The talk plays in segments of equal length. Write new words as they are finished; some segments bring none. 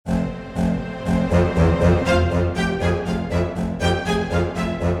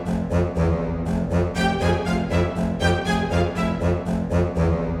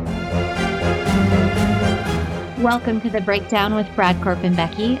Welcome to The Breakdown with Brodkorb and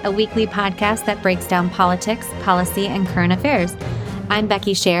Becky, a weekly podcast that breaks down politics, policy, and current affairs. I'm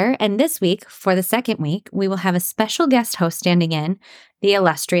Becky Scherr, and this week, for the second week, we will have a special guest host standing in, the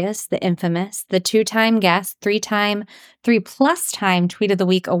illustrious, the infamous, the two-time guest, three-plus time Tweet of the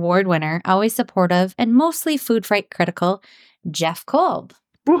Week award winner, always supportive, and mostly food fight critical, Jeff Kolb.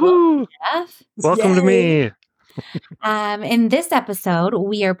 Woohoo! Jeff. Welcome to me. In this episode,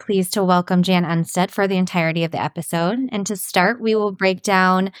 we are pleased to welcome Jan Unstad for the entirety of the episode. And to start, we will break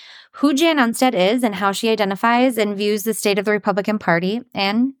down who Jan Unstad is and how she identifies and views the state of the Republican Party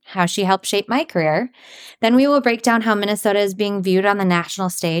and how she helped shape my career. Then we will break down how Minnesota is being viewed on the national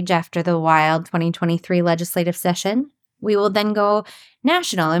stage after the wild 2023 legislative session. We will then go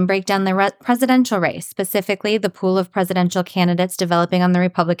national and break down the presidential race, specifically the pool of presidential candidates developing on the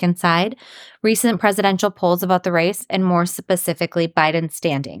Republican side, recent presidential polls about the race, and more specifically, Biden's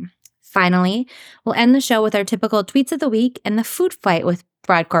standing. Finally, we'll end the show with our typical tweets of the week and the food fight with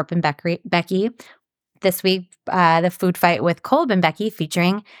Brodkorb and Becky. This week, the food fight with Kolb and Becky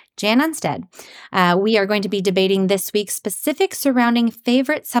featuring Jan Unstad. We are going to be debating this week's specifics surrounding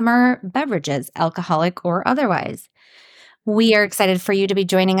favorite summer beverages, alcoholic or otherwise. We are excited for you to be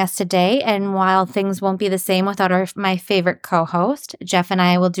joining us today, and while things won't be the same without my favorite co-host, Jeff and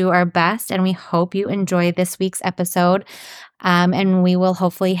I will do our best, and we hope you enjoy this week's episode, and we will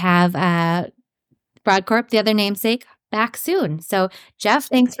hopefully have Brodkorb, the other namesake, back soon. So, Jeff,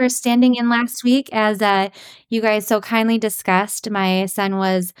 thanks for standing in last week. As you guys so kindly discussed, my son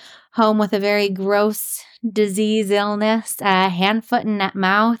was home with a very gross disease illness, hand, foot, and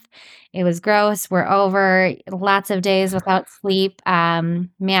mouth. It was gross. We're over lots of days without sleep. Man,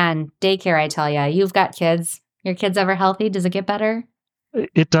 daycare, I tell you, you've got kids. Your kids ever healthy? Does it get better?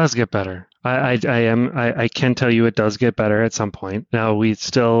 It does get better. I can tell you it does get better at some point. Now, we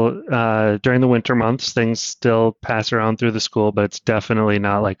still, during the winter months, things still pass around through the school, but it's definitely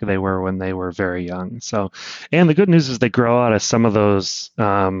not like they were when they were very young. So, and the good news is they grow out of some of those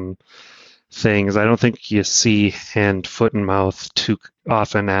things. I don't think you see hand, foot, and mouth too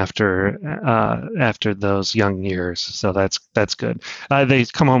often after those young years. So that's good. They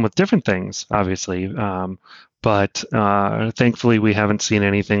come home with different things, obviously. But thankfully, we haven't seen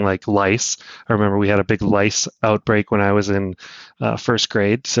anything like lice. I remember we had a big lice outbreak when I was in first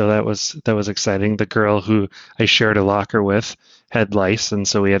grade, so that was exciting. The girl who I shared a locker with had lice, and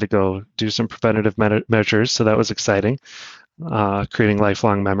so we had to go do some preventative measures. So that was exciting, creating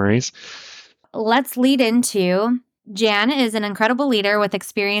lifelong memories. Let's lead into Jan is an incredible leader with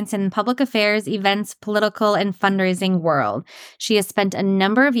experience in public affairs, events, political, and fundraising world. She has spent a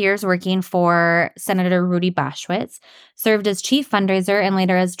number of years working for Senator Rudy Boschwitz, served as chief fundraiser and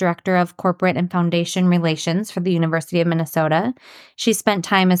later as director of corporate and foundation relations for the University of Minnesota. She spent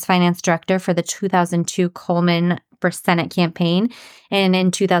time as finance director for the 2002 Coleman for Senate campaign and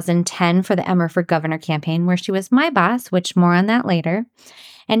in 2010 for the Emmer for Governor campaign, where she was my boss, which more on that later.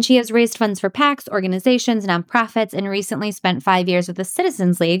 And she has raised funds for PACs, organizations, nonprofits, and recently spent 5 years with the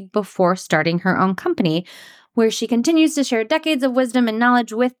Citizens League before starting her own company, where she continues to share decades of wisdom and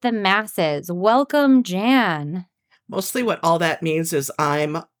knowledge with the masses. Welcome, Jan. Mostly what all that means is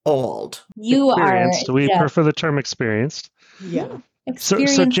I'm old. You experienced. are. We prefer the term experienced. Yeah. So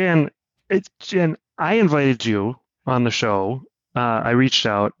Jan, I invited you on the show. I reached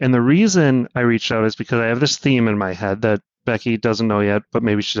out, and the reason I reached out is because I have this theme in my head that Becky doesn't know yet, but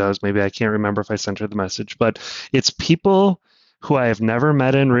maybe she does. Maybe I can't remember if I sent her the message. But it's people who I have never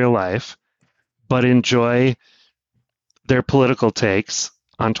met in real life, but enjoy their political takes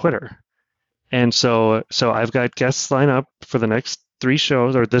on Twitter. And so I've got guests lined up for the next 3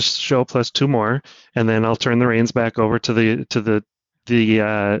 shows, or this show plus 2 more, and then I'll turn the reins back over to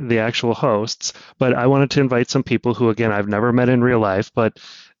the actual hosts. But I wanted to invite some people who, again, I've never met in real life, but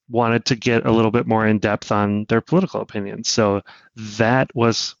wanted to get a little bit more in depth on their political opinions. So that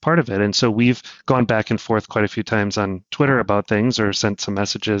was part of it. And so we've gone back and forth quite a few times on Twitter about things, or sent some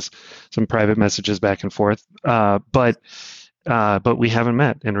messages, some private messages back and forth. But we haven't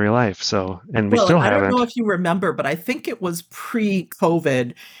met in real life. So, and we still haven't. I don't know if you remember, but I think it was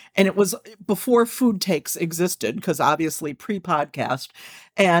pre-COVID, and it was before Food Takes existed, because obviously pre-podcast.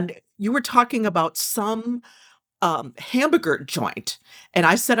 And you were talking about some hamburger joint. And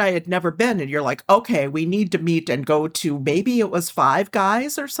I said I had never been. And you're like, okay, we need to meet and go to, maybe it was Five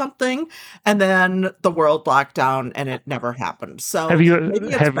Guys or something. And then the world locked down and it never happened. So maybe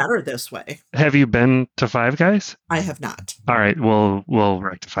it's better this way. Have you been to Five Guys? I have not. All right. We'll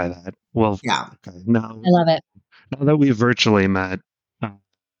rectify that. Yeah. Okay. Now, I love it. Now that we've virtually met,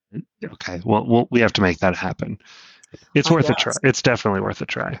 okay, well, we have to make that happen. It's worth a try. It's definitely worth a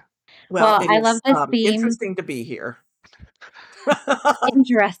try. Well, Well, it I love is this theme. interesting to be here.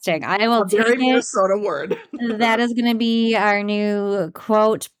 Interesting. I will A very take it. Minnesota word. That is gonna be our new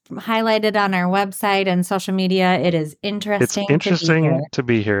quote highlighted on our website and social media. It is It's interesting to be interesting here. to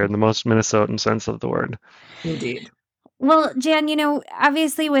be here in the most Minnesotan sense of the word. Indeed. Well, Jan,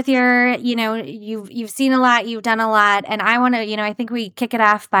 obviously with your, you've seen a lot, you've done a lot, and I want to, I think we kick it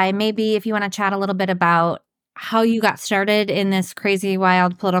off by maybe if you want to chat a little bit about how you got started in this crazy,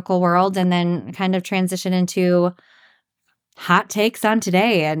 wild political world, and then kind of transition into hot takes on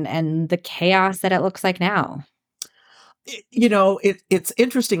today and the chaos that it looks like now. It's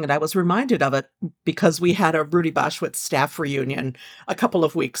interesting, and I was reminded of it because we had a Rudy Boschwitz staff reunion a couple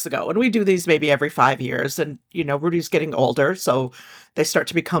of weeks ago, and we do these maybe every 5 years. And Rudy's getting older, so they start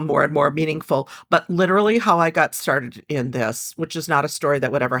to become more and more meaningful. But literally, how I got started in this, which is not a story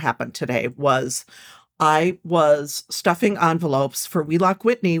that would ever happen today, was I was stuffing envelopes for Wheelock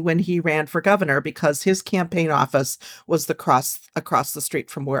Whitney when he ran for governor because his campaign office was across the street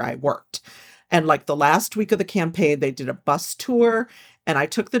from where I worked. And like the last week of the campaign, they did a bus tour, and I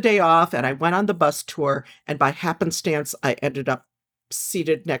took the day off and I went on the bus tour. And by happenstance, I ended up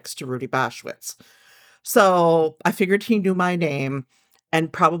seated next to Rudy Boschwitz. So I figured he knew my name.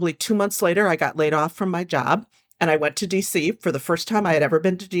 And probably 2 months later, I got laid off from my job. And I went to DC for the first time I had ever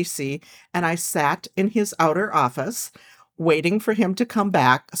been to DC. And I sat in his outer office waiting for him to come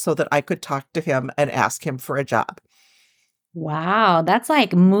back so that I could talk to him and ask him for a job. Wow, that's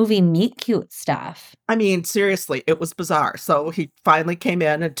like movie meet cute stuff. I mean, seriously, it was bizarre. So he finally came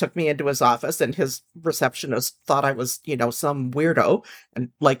in and took me into his office, and his receptionist thought I was, some weirdo, and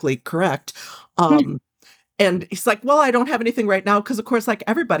likely correct. Um, and he's like, well, I don't have anything right now. Cause of course, like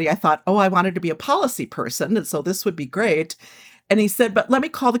everybody, I thought, oh, I wanted to be a policy person. And so this would be great. And he said, but let me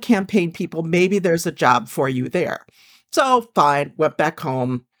call the campaign people. Maybe there's a job for you there. So fine, went back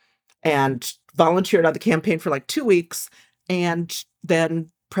home and volunteered on the campaign for like 2 weeks. And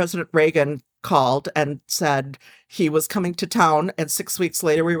then President Reagan called and said he was coming to town. And 6 weeks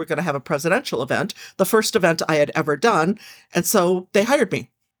later, we were going to have a presidential event, the first event I had ever done. And so they hired me.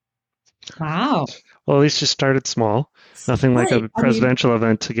 Wow. Well, at least you started small. Nothing like Right. a presidential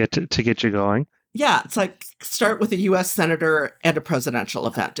event to get you going. Yeah, it's like start with a U.S. senator and a presidential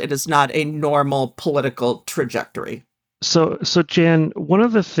event. It is not a normal political trajectory. So Jan, one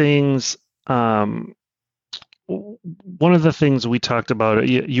of the things we talked about,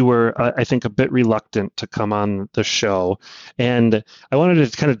 you were, I think, a bit reluctant to come on the show, and I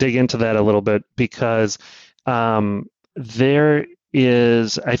wanted to kind of dig into that a little bit because there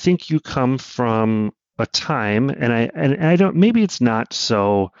is, I think, you come from a time, and I don't, maybe it's not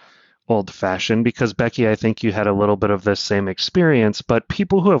so old-fashioned because Becky, I think you had a little bit of this same experience, but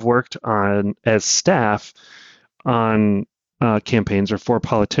people who have worked on as staff on campaigns or for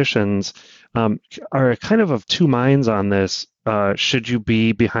politicians are kind of two minds on this. Should you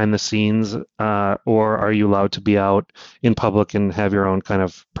be behind the scenes or are you allowed to be out in public and have your own kind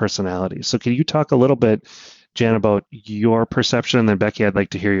of personality? So can you talk a little bit, Jan, about your perception? And then Becky, I'd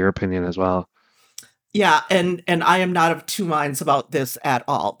like to hear your opinion as well. Yeah, and I am not of two minds about this at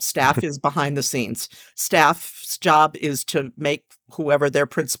all. Staff is behind the scenes. Staff's job is to make whoever their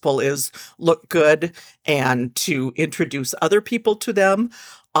principal is look good and to introduce other people to them.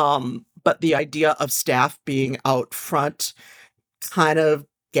 But the idea of staff being out front kind of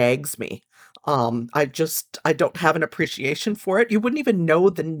gags me. I don't have an appreciation for it. You wouldn't even know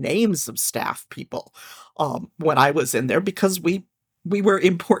the names of staff people when I was in there because we were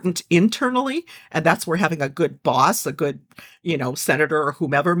important internally, and that's where having a good boss, a good, senator or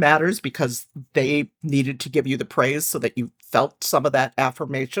whomever matters because they needed to give you the praise so that you felt some of that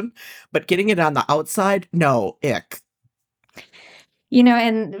affirmation. But getting it on the outside, no, ick.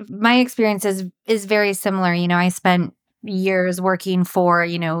 And my experience is very similar. I spent years working for,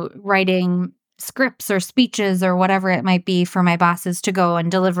 writing scripts or speeches or whatever it might be for my bosses to go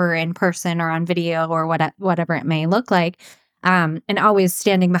and deliver in person or on video or whatever it may look like. And always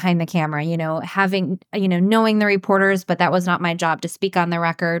standing behind the camera, having, knowing the reporters, but that was not my job to speak on the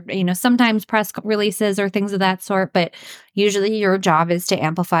record. Sometimes press releases or things of that sort, but usually your job is to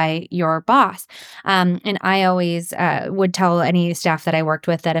amplify your boss. And I always would tell any staff that I worked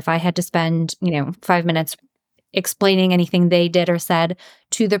with that if I had to spend, 5 minutes explaining anything they did or said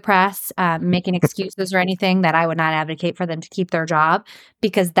to the press, making excuses or anything, that I would not advocate for them to keep their job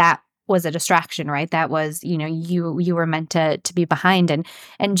because that was a distraction, right? That was, you were meant to be behind.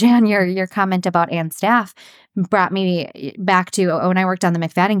 And Jan, your comment about Ann Staff brought me back to when I worked on the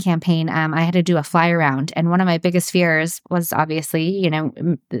McFadden campaign. I had to do a fly around, and one of my biggest fears was obviously,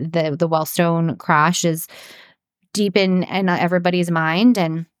 the Wellstone crash is deep in everybody's mind,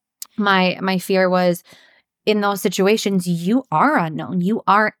 and My fear was, in those situations, you are unknown. You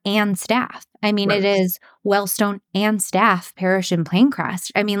are and staff. I mean, it Right. is Wellstone and staff perish in plane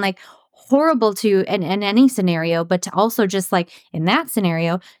crash. I mean, like, horrible to in any scenario, but to also just like in that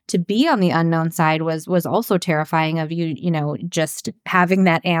scenario, to be on the unknown side was also terrifying of just having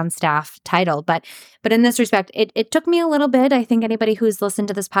that and staff title. But in this respect, it took me a little bit. I think anybody who's listened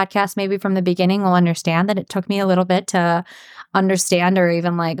to this podcast maybe from the beginning will understand that it took me a little bit to understand or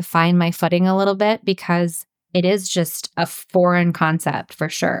even like find my footing a little bit, because it is just a foreign concept for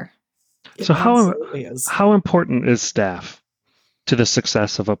sure. It So absolutely is. how important is staff to the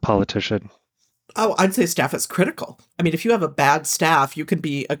success of a politician? Oh, I'd say staff is critical. I mean, if you have a bad staff, you can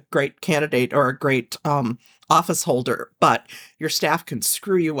be a great candidate or a great office holder, but your staff can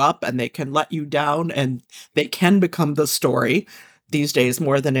screw you up and they can let you down, and they can become the story these days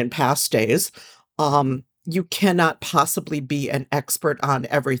more than in past days. You cannot possibly be an expert on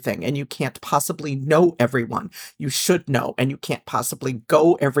everything, and you can't possibly know everyone. You should know, and you can't possibly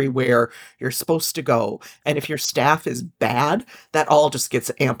go everywhere you're supposed to go. And if your staff is bad, that all just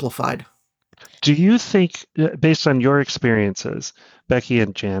gets amplified. Do you think, based on your experiences, Becky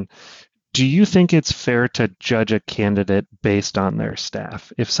and Jan, do you think it's fair to judge a candidate based on their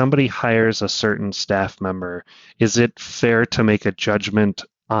staff? If somebody hires a certain staff member, is it fair to make a judgment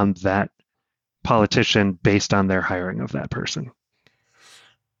on that politician based on their hiring of that person?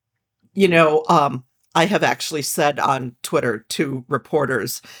 You know, I have actually said on Twitter to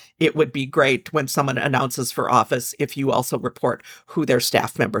reporters, it would be great when someone announces for office if you also report who their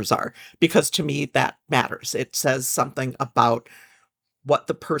staff members are, because to me that matters. It says something about what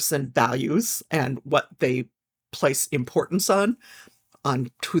the person values and what they place importance on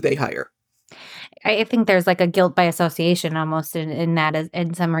who they hire. I think there's like a guilt by association almost in that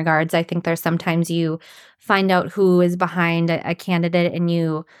in some regards. I think there's sometimes you find out who is behind a candidate, and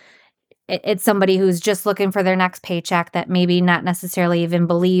it's somebody who's just looking for their next paycheck, that maybe not necessarily even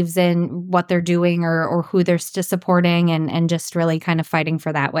believes in what they're doing or who they're supporting, and just really kind of fighting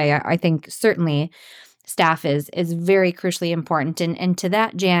for that way. I think certainly staff is very crucially important. And to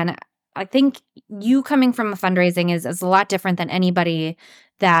that, Jan, I think you coming from a fundraising is a lot different than anybody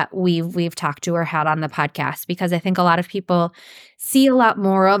that we've talked to or had on the podcast, because I think a lot of people see a lot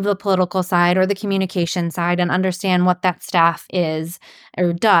more of the political side or the communication side and understand what that staff is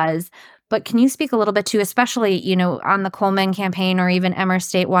or does. But can you speak a little bit to, especially, on the Coleman campaign or even Emmer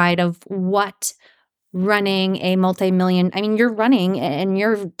statewide, of what running a multi-million, I mean, you're running and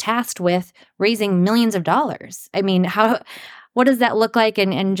you're tasked with raising millions of dollars. I mean, what does that look like?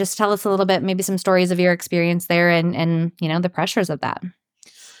 And just tell us a little bit, maybe some stories of your experience there and the pressures of that.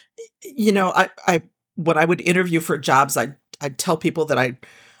 I when I would interview for jobs, I'd tell people that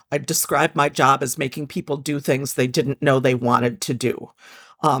I describe my job as making people do things they didn't know they wanted to do.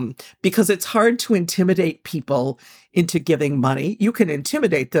 Because it's hard to intimidate people into giving money. You can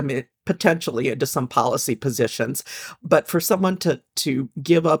intimidate them potentially into some policy positions, but for someone to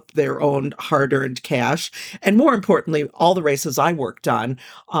give up their own hard-earned cash, and more importantly, all the races I worked on,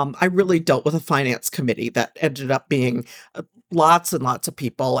 I really dealt with a finance committee that ended up being lots and lots of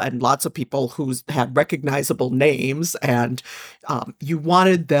people, and lots of people who had recognizable names, and you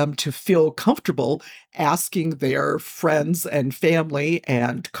wanted them to feel comfortable asking their friends and family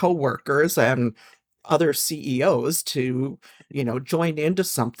and coworkers and other CEOs to, join into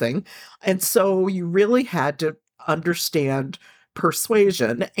something. And so you really had to understand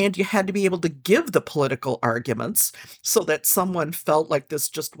persuasion, and you had to be able to give the political arguments so that someone felt like this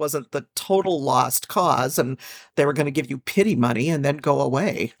just wasn't the total lost cause and they were going to give you pity money and then go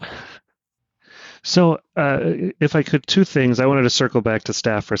away. So, if I could, two things. I wanted to circle back to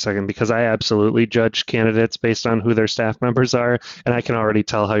staff for a second, because I absolutely judge candidates based on who their staff members are. And I can already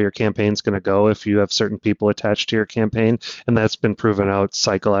tell how your campaign's going to go if you have certain people attached to your campaign. And that's been proven out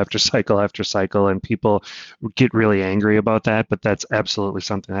cycle after cycle after cycle. And people get really angry about that. But that's absolutely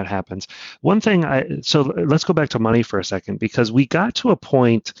something that happens. One thing, so let's go back to money for a second, because we got to a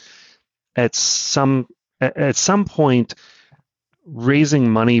point at some point,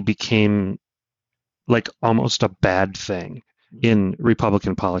 raising money became like almost a bad thing in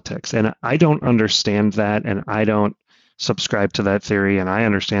Republican politics. And I don't understand that, and I don't subscribe to that theory, and I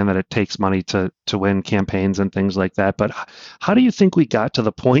understand that it takes money to win campaigns and things like that. But how do you think we got to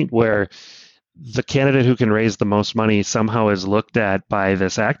the point where the candidate who can raise the most money somehow is looked at by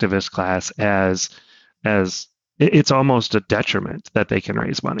this activist class as it's almost a detriment that they can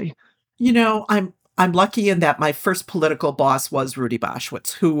raise money? I'm I'm lucky in that my first political boss was Rudy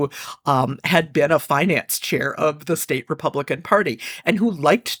Boschwitz, who had been a finance chair of the state Republican Party and who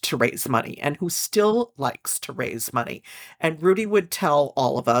liked to raise money and who still likes to raise money. And Rudy would tell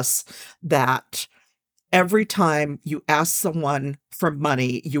all of us that every time you asked someone for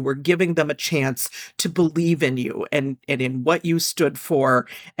money, you were giving them a chance to believe in you and in what you stood for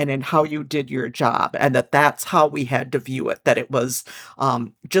and in how you did your job. And that's how we had to view it, that it was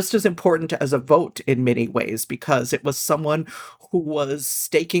just as important as a vote in many ways, because it was someone who was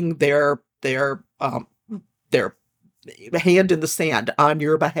staking their hand in the sand on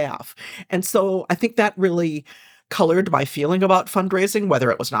your behalf. And so I think that really colored my feeling about fundraising,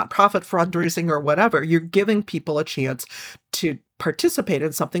 whether it was nonprofit fundraising or whatever. You're giving people a chance to participate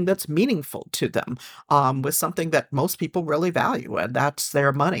in something that's meaningful to them, with something that most people really value, and that's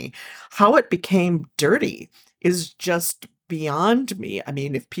their money. How it became dirty is just beyond me. I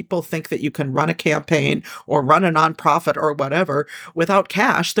mean, if people think that you can run a campaign or run a nonprofit or whatever without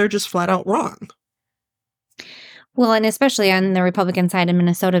cash, they're just flat out wrong. Well, and especially on the Republican side in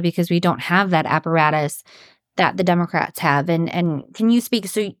Minnesota, because we don't have that apparatus that the Democrats have. And can you speak?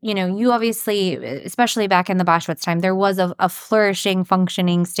 So, you obviously, especially back in the Boschwitz time, there was a flourishing,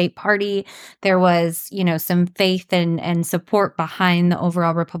 functioning state party. There was, some faith and support behind the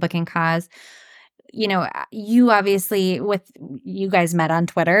overall Republican cause. You obviously, with you guys met on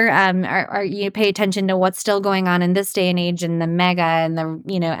Twitter, are you pay attention to what's still going on in this day and age, and the mega and the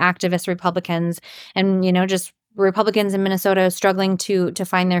activist Republicans, and just Republicans in Minnesota struggling to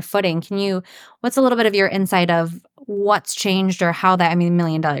find their footing. What's a little bit of your insight of what's changed, or how that, I mean, $1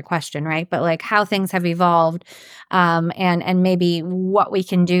 million question, right? But like how things have evolved, and maybe what we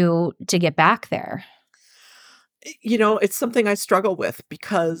can do to get back there. It's something I struggle with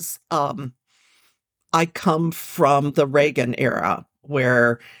because I come from the Reagan era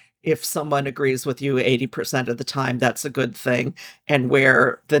where if someone agrees with you 80% of the time, that's a good thing, and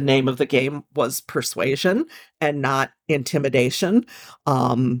where the name of the game was persuasion and not intimidation,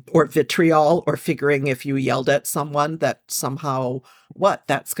 or vitriol, or figuring if you yelled at someone that somehow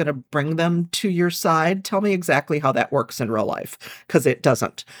that's going to bring them to your side. Tell me exactly how that works in real life, because it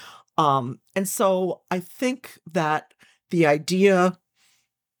doesn't. And so I think that the idea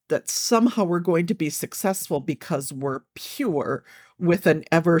that somehow we're going to be successful because we're pure with an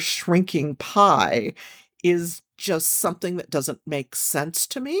ever shrinking pie is just something that doesn't make sense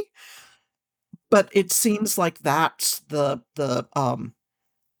to me. But it seems like that's the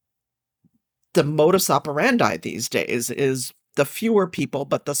modus operandi these days, is the fewer people,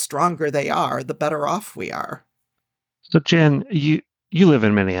 but the stronger they are, the better off we are. So Jen, you live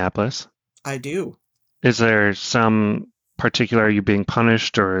in Minneapolis. I do. Is there some particular, are you being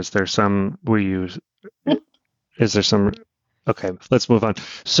punished, or is there some okay, let's move on.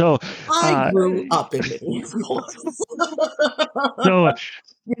 So I grew up in Minneapolis. so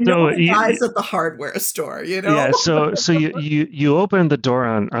The guys at the hardware store, Yeah, so you opened the door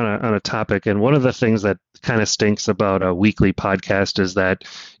on a topic, and one of the things that kind of stinks about a weekly podcast is that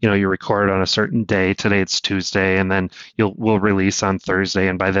you record on a certain day. Today it's Tuesday, and then we'll release on Thursday,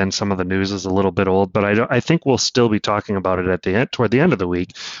 and by then some of the news is a little bit old. But I think we'll still be talking about it at the end, toward the end of the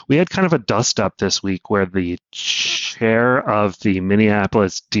week. We had kind of a dust up this week where the chair of the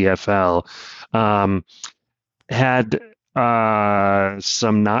Minneapolis DFL had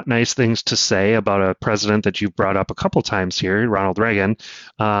some not nice things to say about a president that you've brought up a couple times here, Ronald Reagan,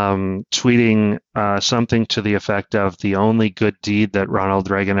 tweeting something to the effect of the only good deed that Ronald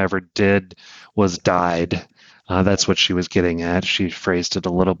Reagan ever did was died. That's what she was getting at. She phrased it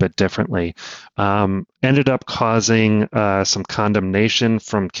a little bit differently. Ended up causing some condemnation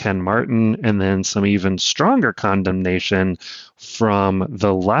from Ken Martin, and then some even stronger condemnation from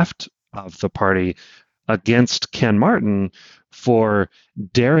the left of the party against Ken Martin for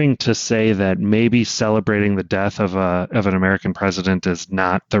daring to say that maybe celebrating the death of an American president is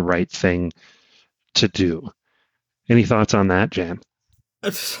not the right thing to do. Any thoughts on that, Jan?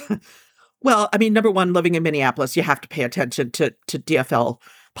 Well, I mean, number one, living in Minneapolis, you have to pay attention to DFL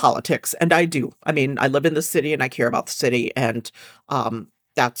politics, and I do. I mean, I live in the city and I care about the city, and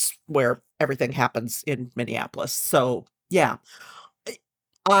that's where everything happens in Minneapolis. So yeah,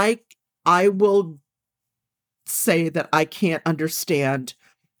 I will say that I can't understand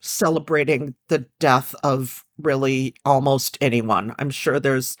celebrating the death of really almost anyone. I'm sure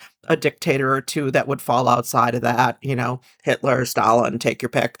there's a dictator or two that would fall outside of that, Hitler, Stalin, take your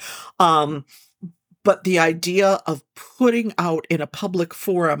pick. But the idea of putting out in a public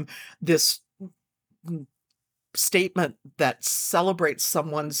forum this statement that celebrates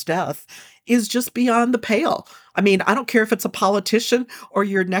someone's death is just beyond the pale. I mean, I don't care if it's a politician or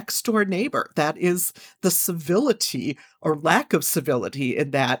your next door neighbor. That is the civility or lack of civility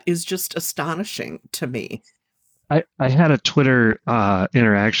in that is just astonishing to me. I had a Twitter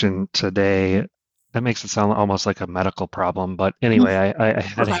interaction today. That makes it sound almost like a medical problem, but anyway, I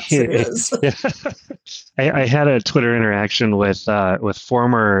had Perhaps it is. I had a Twitter interaction with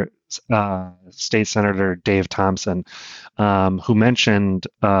former state senator Dave Thompson, who mentioned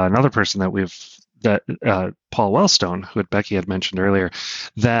another person that Paul Wellstone, who Becky had mentioned earlier,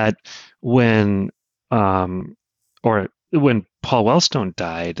 that when or when Paul Wellstone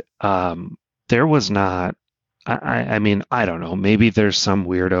died, there was not. I mean, I don't know. Maybe there's some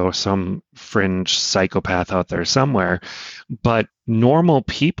weirdo, some fringe psychopath out there somewhere, but normal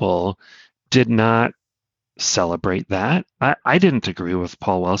people did not celebrate that. I didn't agree with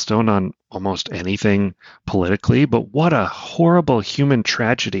Paul Wellstone on almost anything politically, but what a horrible human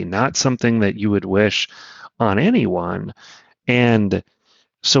tragedy, not something that you would wish on anyone. And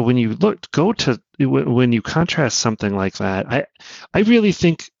so when you when you contrast something like that, I really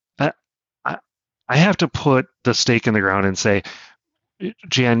think I have to put the stake in the ground and say,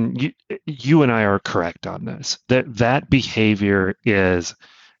 Jan, you and I are correct on this. That behavior is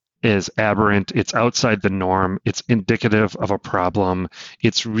aberrant. It's outside the norm. It's indicative of a problem.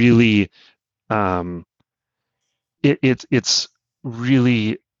 It's really it's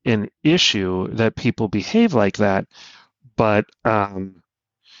really an issue that people behave like that. But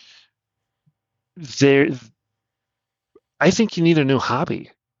there, I think you need a new hobby.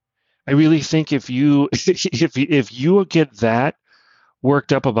 I really think if you if you get that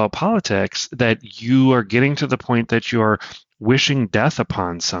worked up about politics, that you are getting to the point that you're wishing death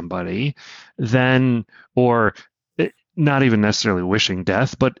upon somebody, then, or not even necessarily wishing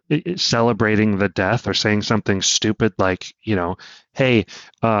death, but celebrating the death or saying something stupid like, hey,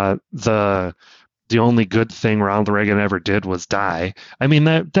 the only good thing Ronald Reagan ever did was die. I mean,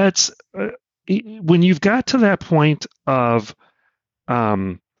 that's when you've got to that point of,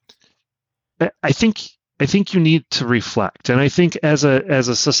 I think you need to reflect, and I think as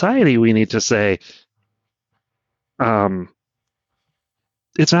a society we need to say,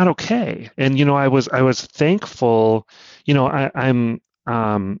 it's not okay. And I was thankful. I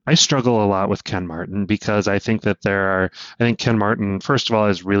struggle a lot with Ken Martin because I think that I think Ken Martin, first of all,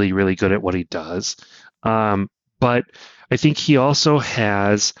 is really, really good at what he does. But I think he also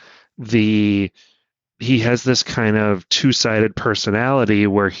he has this kind of two-sided personality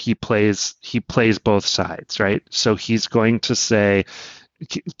where he plays both sides, right? So he's going to say,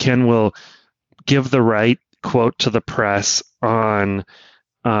 Ken will give the right quote to the press on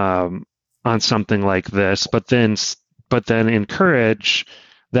something like this, but then encourage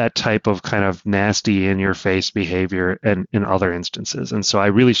that type of kind of nasty in your face behavior and in other instances. And so I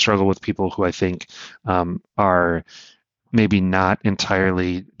really struggle with people who I think are maybe not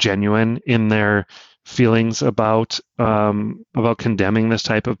entirely genuine in their feelings about condemning this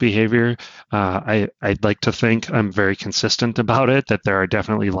type of behavior. I'd like to think I'm very consistent about it, that there are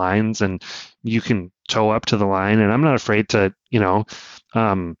definitely lines and you can toe up to the line, and I'm not afraid to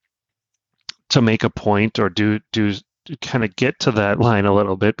to make a point or do kind of get to that line a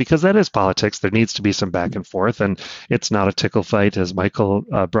little bit, because that is politics. There needs to be some back and forth, and it's not a tickle fight, as Michael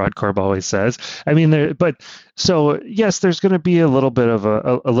Brodkorb always says. I mean, so yes, there's going to be a little bit of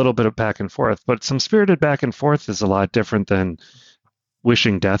a little bit of back and forth, but some spirited back and forth is a lot different than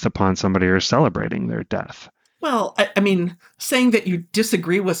wishing death upon somebody or celebrating their death. Well, I mean, saying that you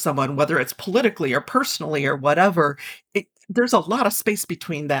disagree with someone, whether it's politically or personally or whatever, there's a lot of space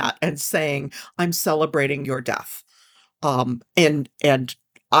between that and saying, I'm celebrating your death. And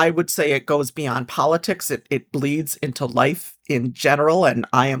I would say it goes beyond politics. It bleeds into life in general. And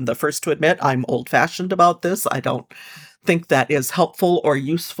I am the first to admit I'm old fashioned about this. I don't think that is helpful or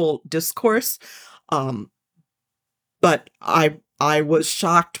useful discourse. But I was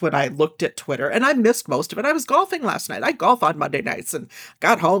shocked when I looked at Twitter, and I missed most of it. I was golfing last night. I golf on Monday nights and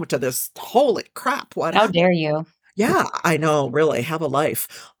got home to this, holy crap, what How dare you? Yeah, I know, really, have a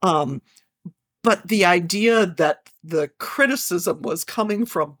life. But the idea that the criticism was coming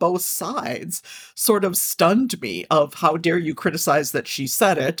from both sides sort of stunned me, of how dare you criticize that she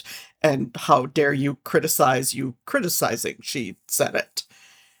said it, and how dare you criticize you criticizing she said it.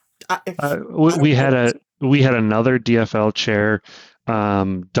 We had another DFL chair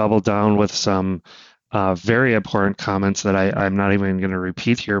double down with some very important comments that I'm not even going to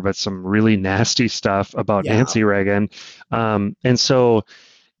repeat here, but some really nasty stuff about Yeah. Nancy Reagan. And so,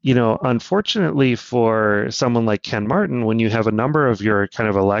 unfortunately for someone like Ken Martin, when you have a number of your kind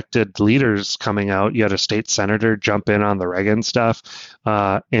of elected leaders coming out, you had a state senator jump in on the Reagan stuff,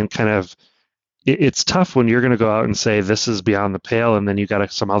 and kind of it's tough when you're going to go out and say this is beyond the pale, and then you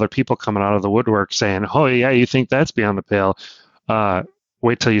got some other people coming out of the woodwork saying, "Oh yeah, you think that's beyond the pale?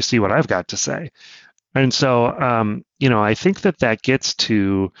 Wait till you see what I've got to say." And so, I think that gets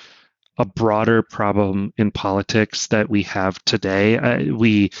to a broader problem in politics that we have today. I'm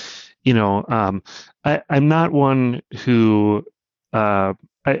not one who. I,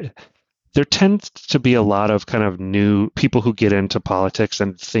 there tends to be a lot of kind of new people who get into politics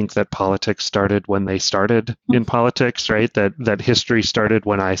and think that politics started when they started in politics, right? That history started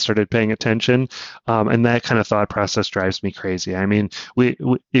when I started paying attention, and that kind of thought process drives me crazy. I mean,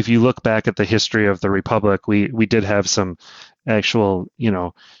 if you look back at the history of the republic, we did have some actual,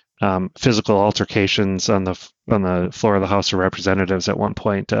 physical altercations on the floor of the House of Representatives at one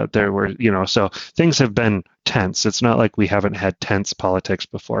point. There were, so things have been tense. It's not like we haven't had tense politics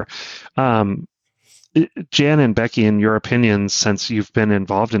before. Jan and Becky, in your opinions, since you've been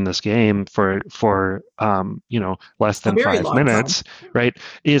involved in this game for less A than very 5 minutes, right?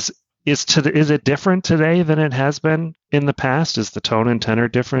 Is it different today than it has been in the past? Is the tone and tenor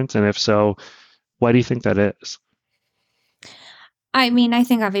different? And if so, why do you think that is? I mean, I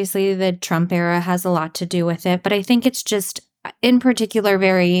think obviously the Trump era has a lot to do with it, but I think it's just, in particular,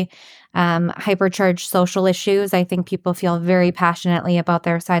 very hypercharged social issues. I think people feel very passionately about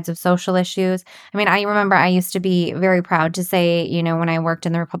their sides of social issues. I mean, I remember I used to be very proud to say, when I worked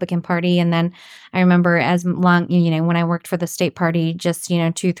in the Republican Party, and then I remember when I worked for the state party just,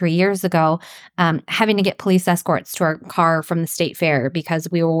 2-3 years ago, having to get police escorts to our car from the state fair because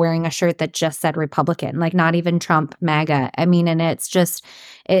we were wearing a shirt that just said Republican, like not even Trump, MAGA. I mean, and it's just,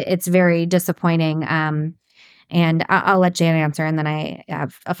 it's very disappointing. And I'll let Jan answer, and then I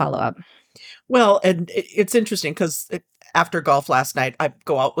have a follow-up. Well, and it's interesting because after golf last night, I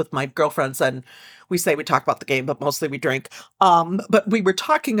go out with my girlfriends and we talk about the game, but mostly we drink. But we were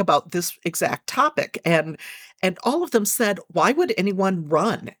talking about this exact topic, and all of them said, "Why would anyone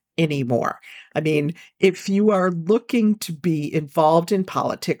run anymore? I mean, if you are looking to be involved in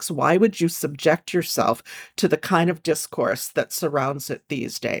politics, why would you subject yourself to the kind of discourse that surrounds it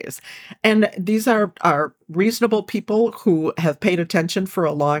these days?" And these are reasonable people who have paid attention for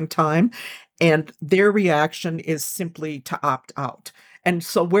a long time, and their reaction is simply to opt out. And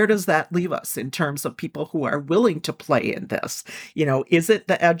so where does that leave us in terms of people who are willing to play in this? Is it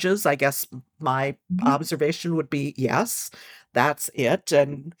the edges? I guess my observation would be yes, that's it.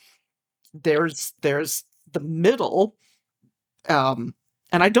 And there's the middle, and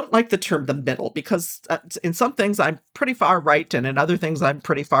I don't like the term the middle because in some things I'm pretty far right and in other things I'm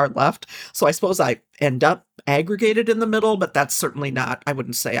pretty far left. So I suppose I end up aggregated in the middle, but that's certainly not, I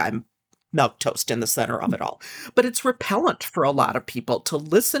wouldn't say I'm milk toast in the center of it all. But it's repellent for a lot of people to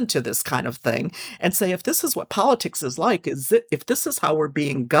listen to this kind of thing and say, if this is what politics is like, if this is how we're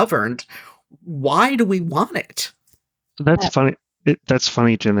being governed, why do we want it? That's funny. That's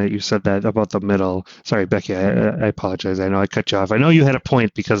funny, Jen, that you said that about the middle. Sorry, Becky, I apologize. I know I cut you off. I know you had a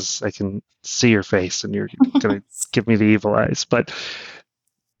point because I can see your face and you're going to give me the evil eyes. But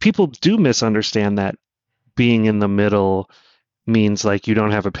people do misunderstand that being in the middle means like you don't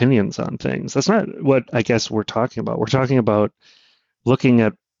have opinions on things. That's not what I guess we're talking about. We're talking about looking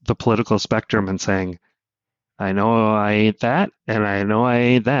at the political spectrum and saying, I know I ain't that, and I know I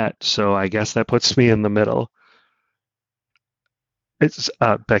ain't that. So I guess that puts me in the middle. It's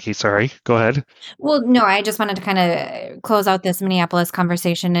Becky, sorry. Go ahead. Well, no, I just wanted to kind of close out this Minneapolis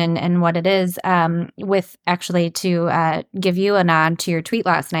conversation and what it is, with actually to give you a nod to your tweet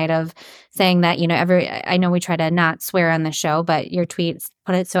last night of saying that, I know we try to not swear on the show, but your tweets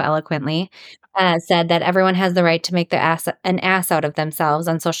put it so eloquently, said that everyone has the right to make an ass out of themselves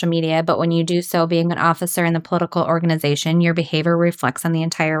on social media, but when you do so being an officer in the political organization, your behavior reflects on the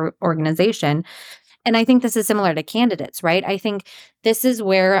entire organization. And I think this is similar to candidates, right? I think this is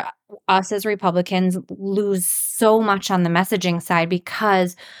where us as Republicans lose so much on the messaging side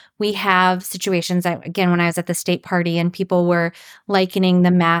because we have situations that, again, when I was at the state party and people were likening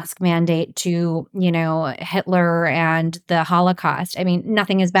the mask mandate to, Hitler and the Holocaust. I mean,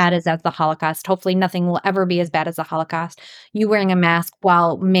 nothing as bad as the Holocaust. Hopefully nothing will ever be as bad as the Holocaust. You wearing a mask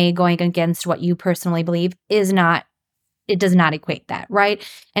while going against what you personally believe it does not equate that, right?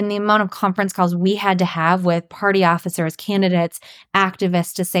 And the amount of conference calls we had to have with party officers, candidates,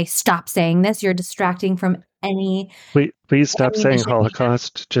 activists to say, stop saying this. You're distracting from any. Please stop saying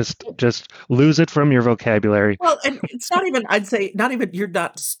Holocaust. Just lose it from your vocabulary. Well, and it's not even, I'd say, not even, you're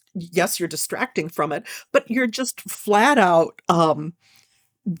not, yes, you're distracting from it, but you're just flat out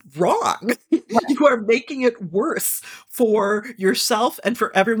wrong. You are making it worse for yourself and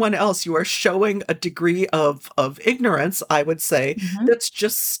for everyone else. You are showing a degree of ignorance, I would say, Mhm. that's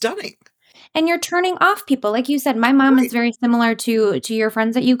just stunning. And you're turning off people. Like you said, my mom is Right. very similar to your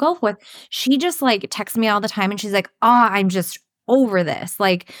friends that you golf with. She just, like, texts me all the time, and she's like, "Oh, I'm just over this."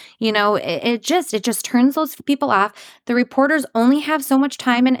 Like, it just turns those people off. The reporters only have so much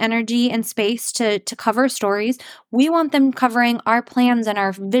time and energy and space to cover stories. We want them covering our plans and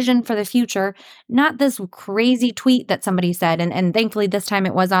our vision for the future, not this crazy tweet that somebody said, and thankfully, this time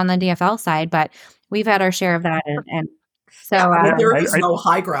it was on the DFL side, but we've had our share of that, and so, Yeah, I mean, there is I no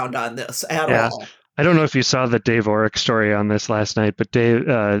high ground on this at yeah. all. I don't know if you saw the Dave Orick story on this last night, but Dave,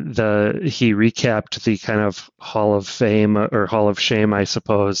 he recapped the kind of Hall of Fame or Hall of Shame, I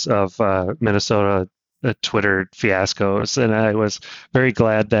suppose, of Minnesota Twitter fiascos, and I was very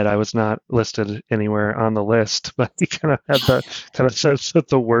glad that I was not listed anywhere on the list. But he kind of had the sense of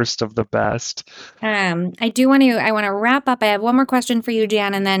the worst of the best. I want to wrap up. I have one more question for you,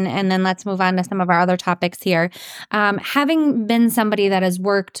 Jan, and then let's move on to some of our other topics here. Having been somebody that has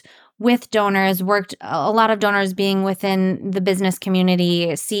worked with donors, worked a lot of donors being within the business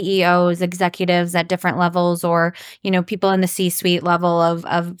community, CEOs, executives at different levels, or people in the C-suite level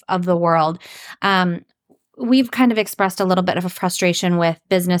of the world. Um, we've kind of expressed a little bit of a frustration with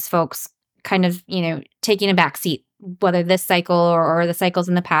business folks kind of, taking a back seat, whether this cycle or the cycles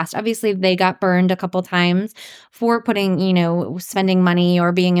in the past. Obviously, they got burned a couple times for putting, spending money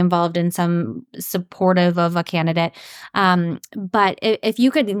or being involved in some supportive of a candidate. But if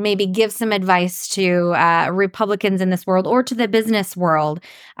you could maybe give some advice to Republicans in this world or to the business world,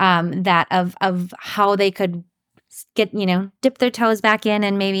 that of how they could get, dip their toes back in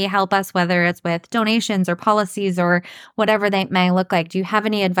and maybe help us, whether it's with donations or policies or whatever they may look like. Do you have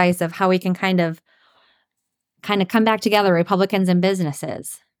any advice of how we can kind of come back together, Republicans and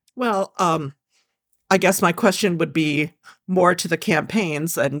businesses? Well, I guess my question would be more to the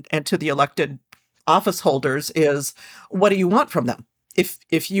campaigns and to the elected office holders is, what do you want from them?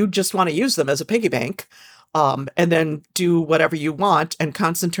 If you just want to use them as a piggy bank, and then do whatever you want and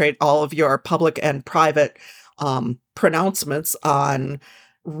concentrate all of your public and private pronouncements on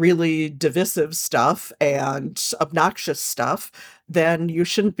really divisive stuff and obnoxious stuff, then you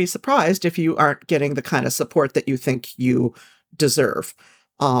shouldn't be surprised if you aren't getting the kind of support that you think you deserve.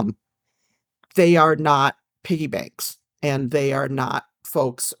 Um, they are not piggy banks, and they are not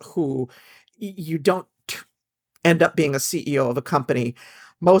folks who you don't end up being a CEO of a company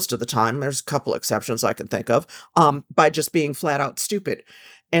most of the time. There's a couple exceptions I can think of, by just being flat out stupid.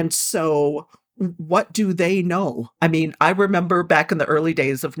 And so, what do they know? I mean, I remember back in the early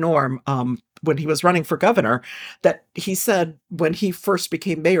days of Norm, when he was running for governor, that he said when he first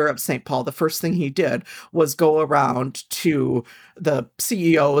became mayor of St. Paul, the first thing he did was go around to the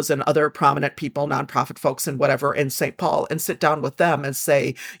CEOs and other prominent people, nonprofit folks and whatever in St. Paul, and sit down with them and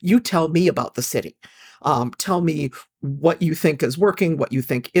say, "You tell me about the city. Tell me what you think is working, what you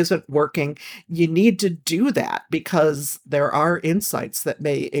think isn't working." You need to do that because there are insights that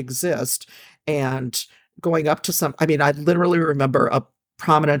may exist. And going up to I mean, I literally remember a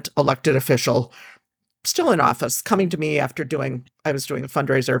prominent elected official still in office coming to me after I was doing a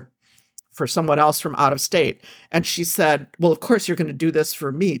fundraiser for someone else from out of state. And she said, "Well, of course you're going to do this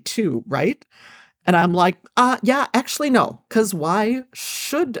for me too, right?" And I'm like, yeah, actually, no, because why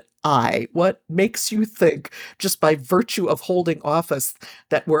should I? What makes you think, just by virtue of holding office,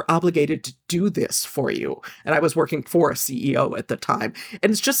 that we're obligated to do this for you? And I was working for a CEO at the time.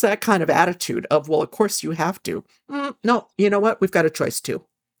 And it's just that kind of attitude of, well, of course you have to. No, you know what? We've got a choice too.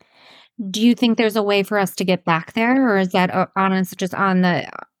 Do you think there's a way for us to get back there, or is that just on the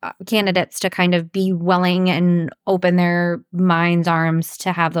candidates to kind of be willing and open their minds, arms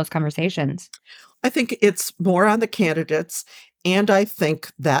to have those conversations? I think it's more on the candidates, and I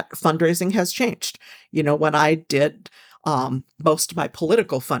think that fundraising has changed. When I did most of my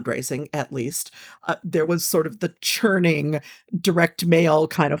political fundraising, at least, there was sort of the churning direct mail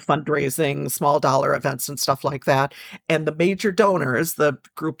kind of fundraising, small dollar events and stuff like that. And the major donors, the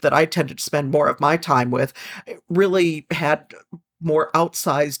group that I tended to spend more of my time with, really had more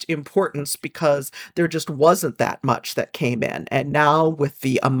outsized importance because there just wasn't that much that came in. And now with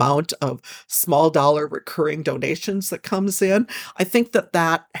the amount of small dollar recurring donations that comes in, I think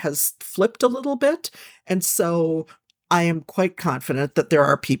that has flipped a little bit. And so I am quite confident that there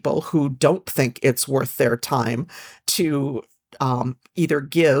are people who don't think it's worth their time to either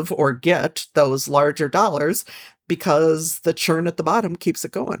give or get those larger dollars because the churn at the bottom keeps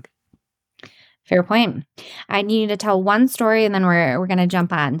it going. Fair point. I need you to tell one story and then we're going to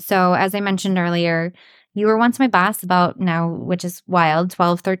jump on. So, as I mentioned earlier, You were once my boss about now, which is wild,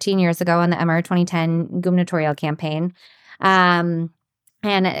 12, 13 years ago on the MR 2010 gubernatorial campaign. And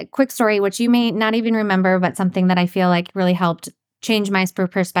a quick story, which you may not even remember, but something that I feel like really helped change my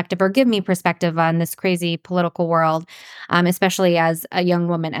perspective or give me perspective on this crazy political world, especially as a young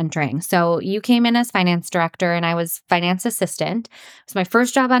woman entering. So you came in as finance director and I was finance assistant. It was my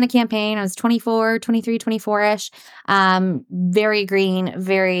first job on a campaign. I was 24, 23, 24-ish, very green,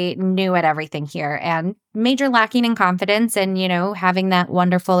 very new at everything here, and major lacking in confidence and, having that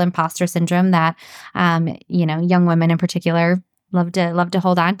wonderful imposter syndrome that, young women in particular love to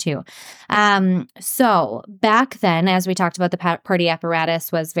hold on to. So back then, as we talked about, the party apparatus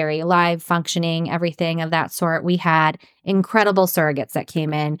was very live, functioning, everything of that sort. We had incredible surrogates that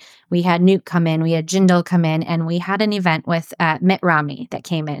came in. We had Newt come in, we had Jindal come in, and we had an event with Mitt Romney that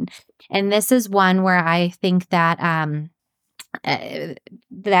came in. And this is one where I think that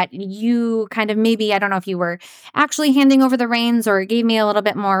that you kind of maybe, I don't know if you were actually handing over the reins or gave me a little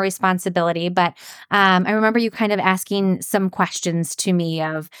bit more responsibility, but I remember you kind of asking some questions to me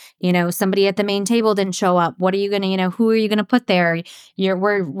of, somebody at the main table didn't show up. What are you going to, who are you going to put there?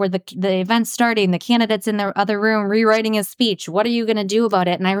 We're the event's starting, the candidate's in the other room rewriting his speech. What are you going to do about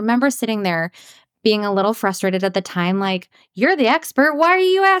it? And I remember sitting there being a little frustrated at the time, like, you're the expert. Why are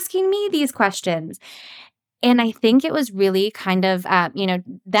you asking me these questions? And I think it was really kind of,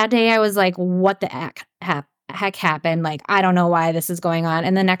 that day I was like, what the heck happened? Like, I don't know why this is going on.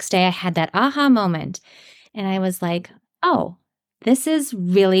 And the next day I had that aha moment. And I was like, oh, this is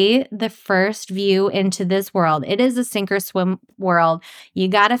really the first view into this world. It is a sink or swim world. You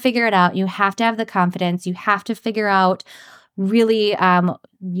got to figure it out. You have to have the confidence. You have to figure out really,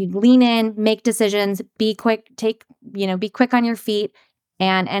 you lean in, make decisions, be quick, be quick on your feet,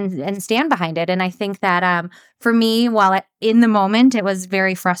 and stand behind it. And I think that for me, while in the moment it was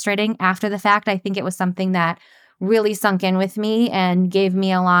very frustrating, after the fact, I think it was something that really sunk in with me and gave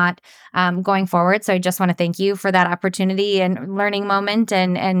me a lot going forward. So I just want to thank you for that opportunity and learning moment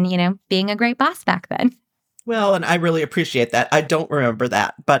and being a great boss back then. Well, and I really appreciate that. I don't remember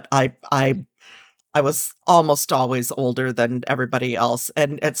that, but I was almost always older than everybody else.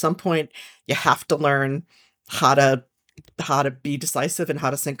 And at some point you have to learn how to be decisive and how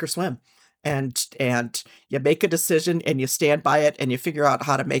to sink or swim. And you make a decision and you stand by it and you figure out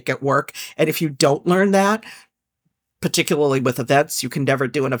how to make it work. And if you don't learn that, particularly with events, you can never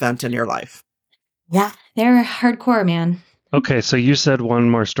do an event in your life. Yeah, they're hardcore, man. Okay, so you said one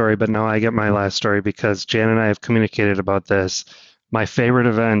more story, but now I get my last story because Jan and I have communicated about this. My favorite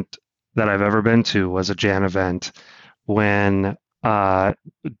event that I've ever been to was a Jan event when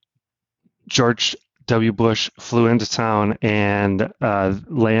George W. Bush flew into town and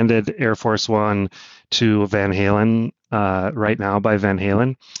landed Air Force One to Van Halen, Right Now by Van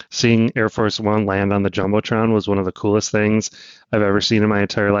Halen. Seeing Air Force One land on the Jumbotron was one of the coolest things I've ever seen in my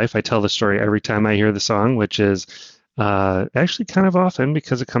entire life. I tell the story every time I hear the song, which is actually kind of often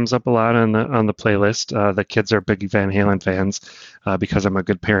because it comes up a lot on the playlist. The kids are big Van Halen fans because I'm a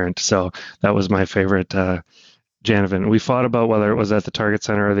good parent. So that was my favorite Jan event. We fought about whether it was at the Target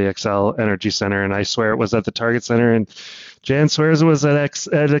Center or the Excel Energy Center, and I swear it was at the Target Center, and Jan swears it was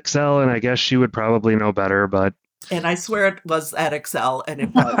at Excel, and I guess she would probably know better, but... And I swear it was at Excel, and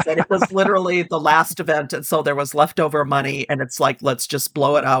it was. And it was literally the last event, and so there was leftover money, and it's like, let's just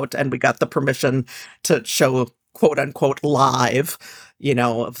blow it out, and we got the permission to show, quote-unquote, live,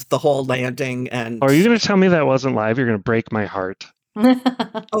 of the whole landing. And are you going to tell me that wasn't live? You're going to break my heart. Oh,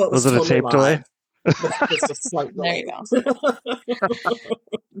 it was it totally a tape live. delay? Just a slight There you go.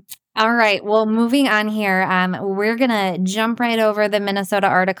 All right. Well, moving on here, we're going to jump right over the Minnesota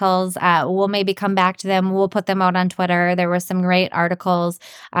articles. We'll maybe come back to them. We'll put them out on Twitter. There were some great articles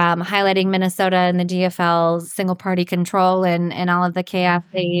highlighting Minnesota and the DFL's single party control and all of the chaos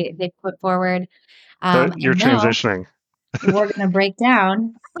they put forward. You're transitioning. We're going to break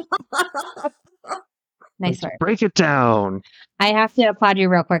down. Nice work. Break it down. I have to applaud you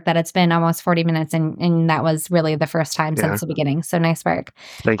real quick that it's been almost 40 minutes and that was really the first time since the beginning. So nice work.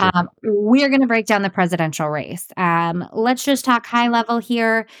 Thank you. We are going to break down the presidential race. Let's just talk high level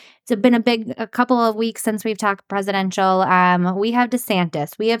here. It's been a couple of weeks since we've talked presidential. We have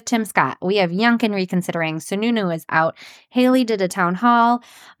DeSantis. We have Tim Scott. We have Youngkin reconsidering. Sununu is out. Haley did a town hall.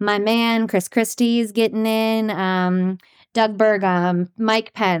 My man, Chris Christie's getting in. Doug Burgum,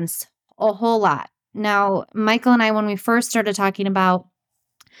 Mike Pence, a whole lot. Now, Michael and I, when we first started talking about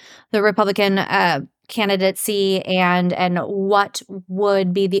the Republican candidacy and what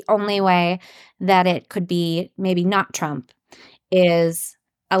would be the only way that it could be maybe not Trump is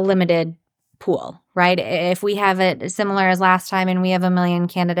a limited pool, right? If we have it similar as last time and we have 1 million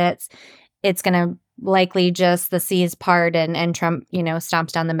candidates, it's going to likely just the seas part and Trump,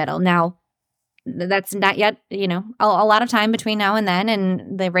 stomps down the middle. Now, that's not yet, a lot of time between now and then,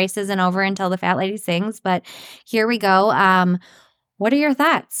 and the race isn't over until the fat lady sings. But here we go. What are your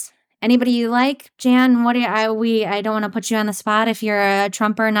thoughts? Anybody you like, Jan? What do you, I don't want to put you on the spot if you're a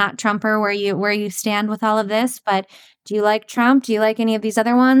Trumper, not Trumper, where you stand with all of this. But do you like Trump? Do you like any of these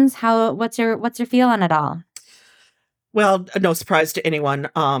other ones? What's your feel on it all? Well, no surprise to anyone.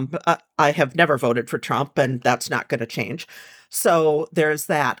 I have never voted for Trump, and that's not going to change. So there's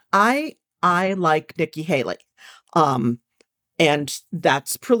that. I like Nikki Haley. Um, and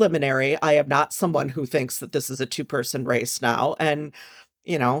that's preliminary. I am not someone who thinks that this is a two-person race now. And,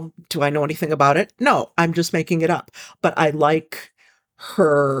 do I know anything about it? No, I'm just making it up. But I like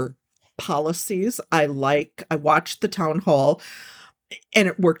her policies. I watched the town hall, and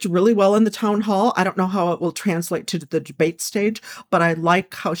it worked really well in the town hall. I don't know how it will translate to the debate stage, but I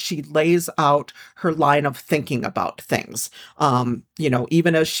like how she lays out her line of thinking about things.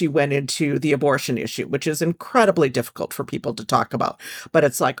 Even as she went into the abortion issue, which is incredibly difficult for people to talk about. But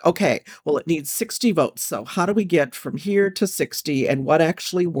it's like, okay, well, it needs 60 votes. So how do we get from here to 60 and what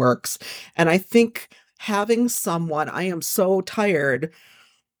actually works? And I think having someone, I am so tired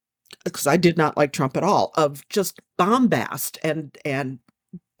because I did not like Trump at all, of just bombast and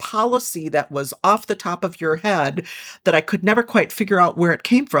policy that was off the top of your head that I could never quite figure out where it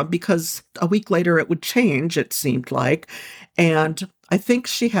came from, because a week later it would change, it seemed like. And I think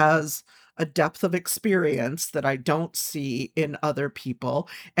she has a depth of experience that I don't see in other people.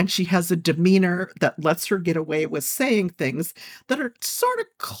 And she has a demeanor that lets her get away with saying things that are sort of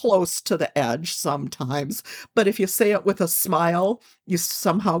close to the edge sometimes. But if you say it with a smile, you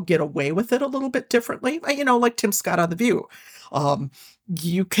somehow get away with it a little bit differently. Like Tim Scott on The View.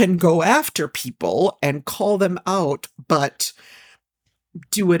 You can go after people and call them out, but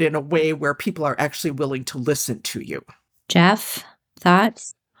do it in a way where people are actually willing to listen to you. Jeff,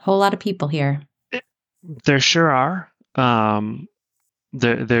 thoughts? Whole lot of people here. There sure are.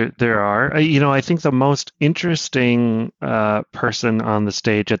 There are. I think the most interesting person on the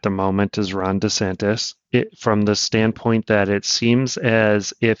stage at the moment is Ron DeSantis, from the standpoint that it seems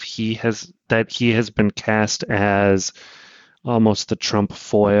as if he has been cast as almost the Trump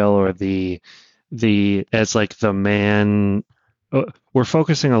foil, or as like the man. We're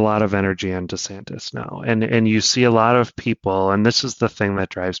focusing a lot of energy on DeSantis now, and you see a lot of people, and this is the thing that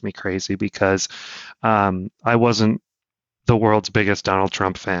drives me crazy, because I wasn't the world's biggest Donald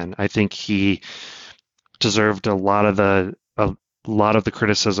Trump fan. I think he deserved a lot of the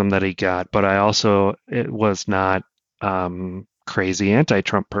criticism that he got, but it was not crazy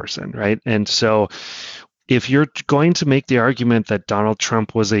anti-Trump person, right? And so if you're going to make the argument that Donald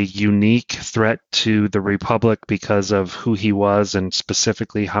Trump was a unique threat to the republic because of who he was and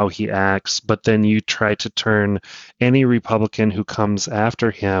specifically how he acts, but then you try to turn any Republican who comes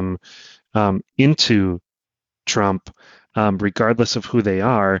after him into Trump, regardless of who they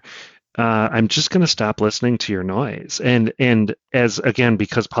are, I'm just going to stop listening to your noise. And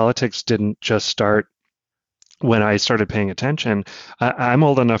because politics didn't just start when I started paying attention, I'm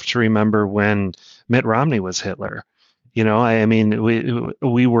old enough to remember when Mitt Romney was Hitler. I mean,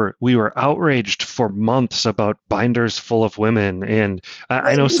 we were outraged for months about binders full of women, and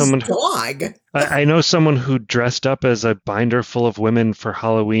I know someone. Dog. I know someone who dressed up as a binder full of women for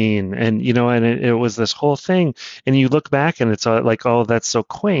Halloween, and it was this whole thing. And you look back, and it's like, oh, that's so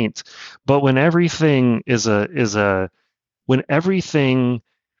quaint. But when everything when everything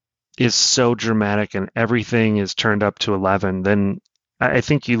is so dramatic and everything is turned up to 11, then I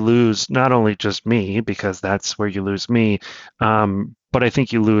think you lose not only just me, because that's where you lose me, but I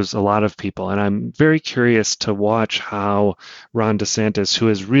think you lose a lot of people. And I'm very curious to watch how Ron DeSantis, who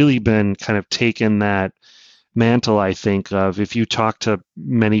has really been kind of taken that mantle, I think, of, if you talk to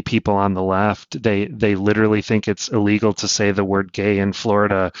many people on the left, they literally think it's illegal to say the word gay in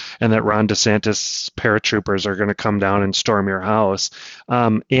Florida, and that Ron DeSantis paratroopers are going to come down and storm your house.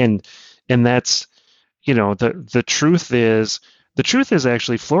 And that's, the truth is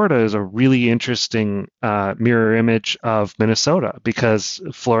actually Florida is a really interesting mirror image of Minnesota, because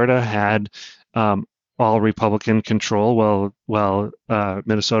Florida had all Republican control, while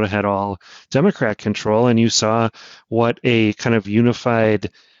Minnesota had all Democrat control, and you saw what a kind of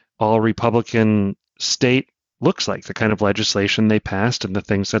unified all Republican state looks like, the kind of legislation they passed and the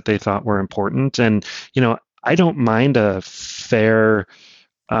things that they thought were important. And I don't mind a fair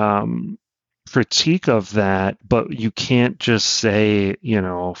critique of that, but you can't just say,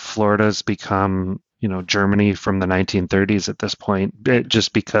 Florida's become, Germany from the 1930s at this point,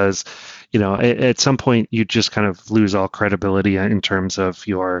 just because, at some point you just kind of lose all credibility in terms of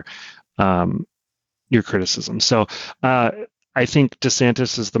your your criticism. So I think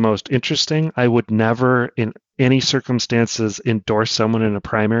DeSantis is the most interesting. I would never, in any circumstances, endorse someone in a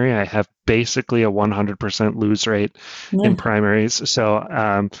primary. I have basically a 100% lose rate in primaries.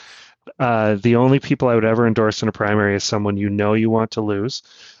 So the only people I would ever endorse in a primary is someone you know you want to lose.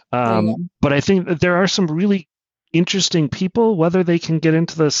 But I think that there are some really interesting people, whether they can get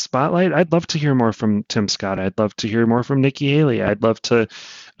into the spotlight. I'd love to hear more from Tim Scott. I'd love to hear more from Nikki Haley. I'd love to.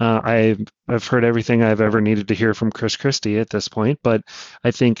 I've heard everything I've ever needed to hear from Chris Christie at this point, but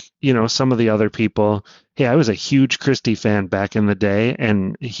I think some of the other people. Hey, I was a huge Christie fan back in the day,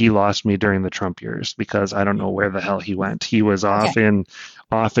 and he lost me during the Trump years because I don't know where the hell he went. He was off in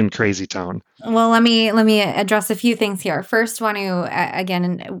crazy town. Well, let me address a few things here. First, want to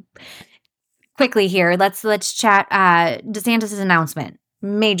again quickly here. Let's chat. DeSantis' announcement,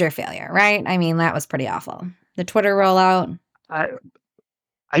 major failure, right? I mean, that was pretty awful. The Twitter rollout.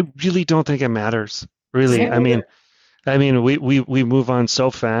 I really don't think it matters. Really, I mean, we move on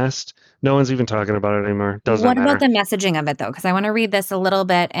so fast. No one's even talking about it anymore. Doesn't matter. What about the messaging of it, though? Because I want to read this a little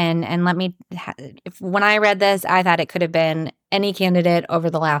bit, and let me. When I read this, I thought it could have been any candidate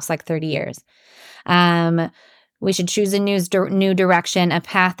over the last 30 years. We should choose a new direction, a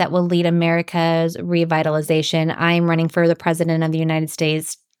path that will lead America's revitalization. I'm running for the president of the United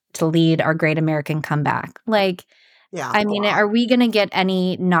States to lead our great American comeback. I mean, are we going to get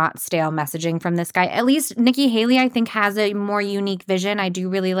any not stale messaging from this guy? At least Nikki Haley, I think, has a more unique vision. I do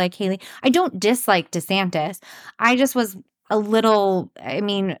really like Haley. I don't dislike DeSantis. I just was a little,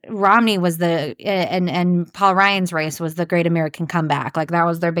 Romney was and Paul Ryan's race was the great American comeback. That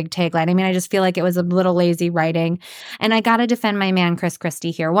was their big tagline. I mean, I just feel like it was a little lazy writing. And I got to defend my man, Chris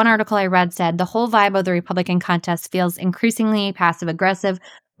Christie here. One article I read said, the whole vibe of the Republican contest feels increasingly passive-aggressive,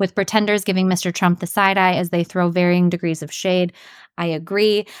 with pretenders giving Mr. Trump the side eye as they throw varying degrees of shade. I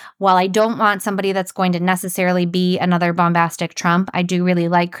agree. While I don't want somebody that's going to necessarily be another bombastic Trump, I do really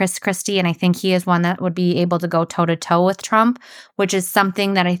like Chris Christie, and I think he is one that would be able to go toe-to-toe with Trump, which is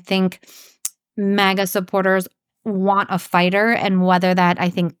something that I think MAGA supporters want a fighter, and whether that I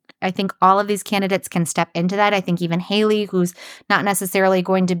think all of these candidates can step into that. I think even Haley, who's not necessarily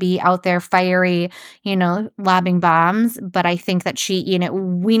going to be out there fiery, lobbing bombs, but I think that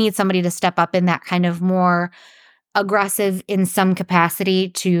we need somebody to step up in that kind of more aggressive in some capacity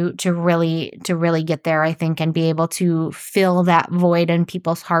to really get there, I think, and be able to fill that void in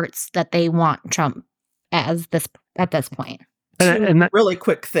people's hearts that they want Trump at this point. Two really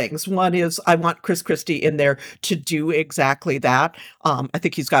quick things. One is I want Chris Christie in there to do exactly that. I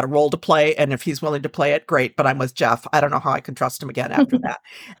think he's got a role to play, and if he's willing to play it, great. But I'm with Jeff. I don't know how I can trust him again after that.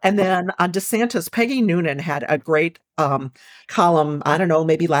 And then on DeSantis, Peggy Noonan had a great column, I don't know,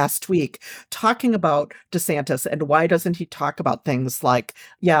 maybe last week, talking about DeSantis and why doesn't he talk about things like,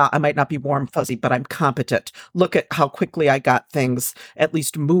 yeah, I might not be warm fuzzy, but I'm competent. Look at how quickly I got things at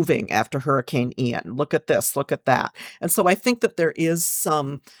least moving after Hurricane Ian. Look at this, look at that. And so I think that there is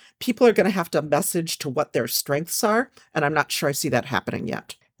some people are going to have to message to what their strengths are, and I'm not sure I see that happening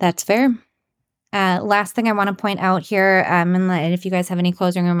yet. That's fair. Last thing I want to point out here, and if you guys have any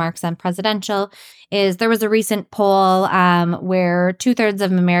closing remarks on presidential, is there was a recent poll where 2/3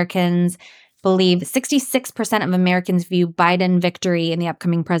 of Americans believe 66% of Americans view Biden victory in the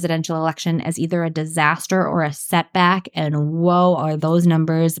upcoming presidential election as either a disaster or a setback. And whoa, are those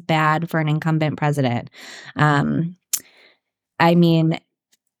numbers bad for an incumbent president? It's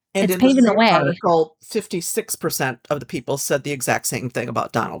paving the way. Article, 56% of the people said the exact same thing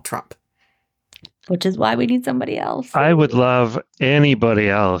about Donald Trump. Which is why we need somebody else. I would love anybody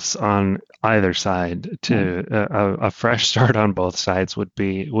else on either side to a fresh start on both sides would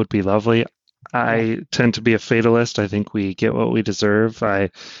be lovely. I tend to be a fatalist. I think we get what we deserve. I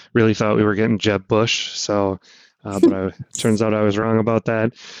really thought we were getting Jeb Bush, so but turns out I was wrong about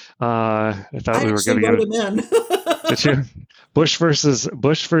that. I thought we were going to get him in. Did you? Bush versus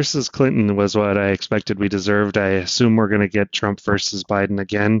Clinton was what I expected we deserved. I assume we're going to get Trump versus Biden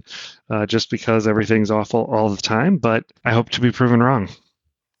again, just because everything's awful all the time. But I hope to be proven wrong.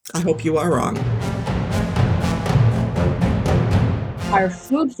 I hope you are wrong. Our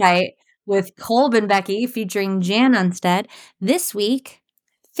food fight with Kolb and Becky featuring Jan Unstad this week.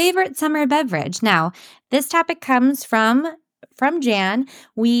 Favorite summer beverage. Now, this topic comes from Jan.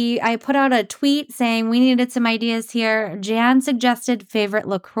 I put out a tweet saying we needed some ideas here. Jan suggested favorite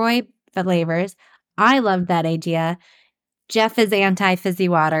LaCroix flavors. I loved that idea. Jeff is anti-fizzy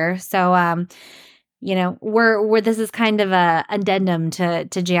water. So, this is kind of a addendum to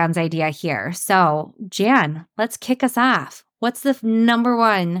Jan's idea here. So, Jan, let's kick us off. What's the number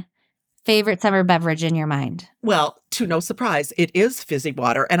one favorite summer beverage in your mind? Well, to no surprise, it is fizzy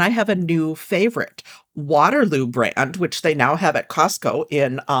water, and I have a new favorite, Waterloo brand, which they now have at Costco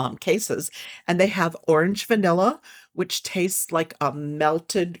in cases, and they have orange vanilla, which tastes like a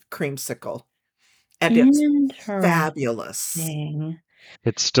melted creamsicle, and it's fabulous. Interesting.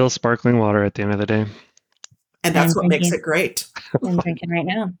 It's still sparkling water at the end of the day. And I'm that's what makes drinking. it great. I'm drinking right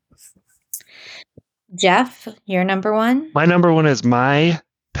now. Jeff, your number one? My number one is my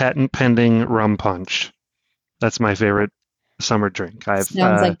patent pending rum punch. That's my favorite summer drink. Sounds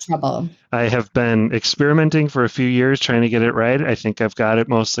like trouble. I have been experimenting for a few years trying to get it right. I think I've got it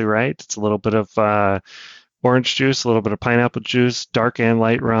mostly right. It's a little bit of orange juice, a little bit of pineapple juice, dark and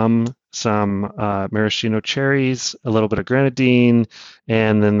light rum, some maraschino cherries, a little bit of grenadine,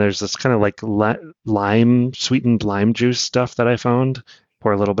 and then there's this kind of like lime, sweetened lime juice stuff that I found.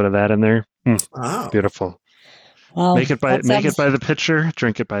 Pour a little bit of that in there. Wow. Beautiful. Well, Make it by the pitcher,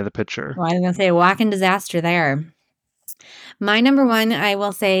 drink it by the pitcher. Well, I was going to say walking disaster there. My number one, I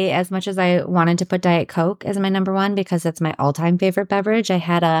will say, as much as I wanted to put Diet Coke as my number one because it's my all-time favorite beverage, I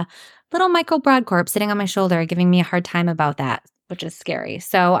had a little Michael Brodkorb sitting on my shoulder giving me a hard time about that, which is scary.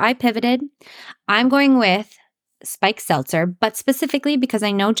 So I pivoted. I'm going with spiked seltzer, but specifically because I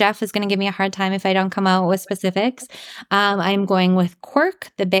know Jeff is going to give me a hard time if I don't come out with specifics. I'm going with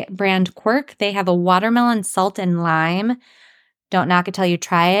Quirk, the brand Quirk. They have a watermelon salt and lime. Don't knock it till you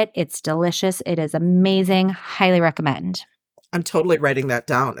try it. It's delicious. It is amazing. Highly recommend. I'm totally writing that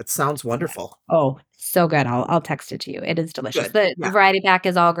down. It sounds wonderful. Oh, so good. I'll text it to you. It is delicious. Good. The variety pack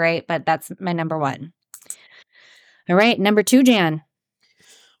is all great, but that's my number one. All right, number two, Jan.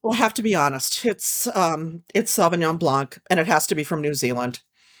 Well, I have to be honest. It's Sauvignon Blanc, and it has to be from New Zealand.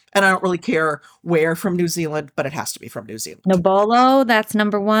 And I don't really care where from New Zealand, but it has to be from New Zealand. Nebolo, that's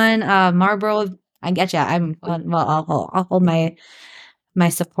number one. Marlboro, I get you. I'll hold my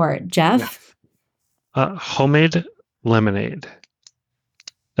support. Jeff? Homemade lemonade.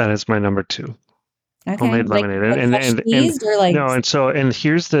 That is my number two. Okay. Homemade lemonade. And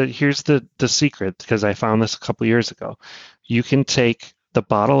here's the secret, because I found this a couple years ago. You can take the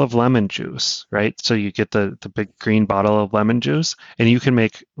bottle of lemon juice, right? So you get the big green bottle of lemon juice, and you can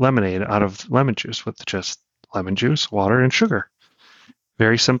make lemonade out of lemon juice with just lemon juice, water, and sugar.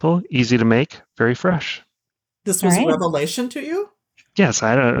 Very simple, easy to make, very fresh. This was a revelation to you? Yes,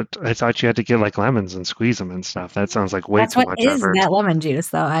 I thought you had to get like lemons and squeeze them and stuff. That sounds like way too much effort. What is that lemon juice,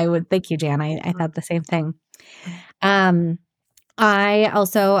 though? Thank you, Jan. I thought the same thing. I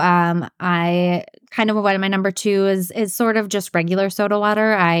also, I kind of what my number two is sort of just regular soda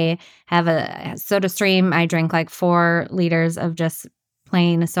water. I have a Soda Stream. I drink like 4 liters of just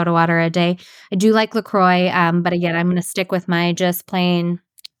plain soda water a day. I do like LaCroix, but again, I'm going to stick with my just plain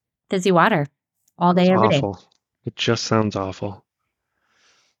fizzy water all day, every day. Awful. It just sounds awful.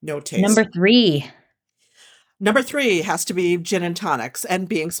 No taste. Number three. Number 3 has to be gin and tonics, and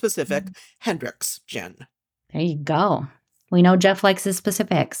being specific, Hendrick's gin. There you go. We know Jeff likes his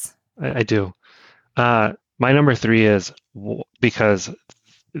specifics. I do. My number 3 is, because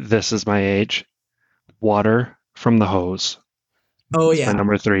this is my age, water from the hose. Oh, It's yeah. my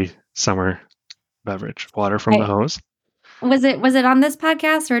number 3 summer beverage, water from the hose. Was it on this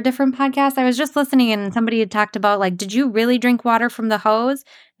podcast or a different podcast? I was just listening and somebody had talked about, like, did you really drink water from the hose?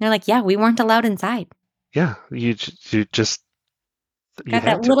 And they're like, yeah, we weren't allowed inside. Yeah, you just got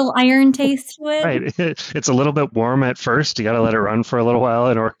that little iron taste to it. Right. It's a little bit warm at first. You got to let it run for a little while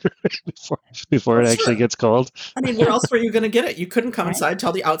in order before it actually gets cold. I mean, where else were you going to get it? You couldn't come inside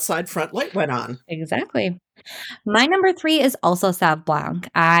till the outside front light went on. Exactly. My number 3 is also Sauv Blanc.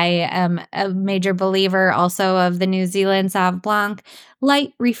 I am a major believer also of the New Zealand Sauv Blanc.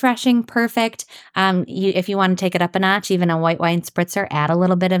 Light, refreshing, perfect. If you want to take it up a notch, even a white wine spritzer, add a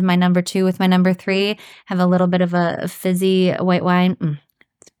little bit of my number 2 with my number 3. Have a little bit of a fizzy white wine.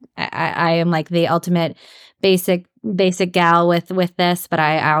 I am like the ultimate basic gal with this, but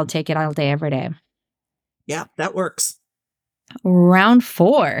I'll take it all day, every day. Yeah, that works. Round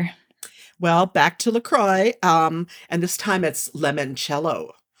 4. Well, back to LaCroix, and this time it's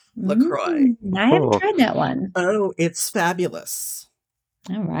limoncello LaCroix. I haven't tried that one. Oh, it's fabulous.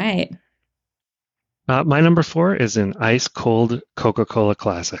 All right. My number 4 is an ice cold Coca-Cola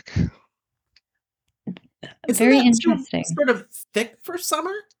Classic. Very interesting. Sort of thick for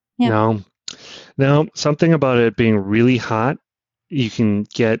summer? Yeah. No, something about it being really hot. You can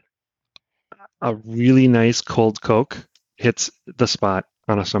get a really nice cold Coke. Hits the spot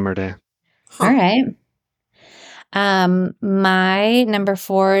on a summer day. Huh. All right. My number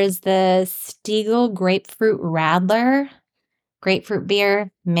 4 is the Stiegl Grapefruit Radler. Grapefruit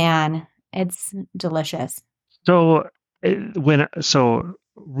beer. Man, it's delicious. So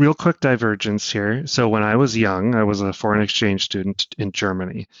real quick divergence here. So when I was young, I was a foreign exchange student in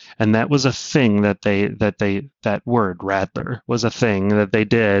Germany, and that was a thing that word Radler was a thing that they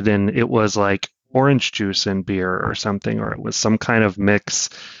did, and it was like orange juice and beer or something, or it was some kind of mix,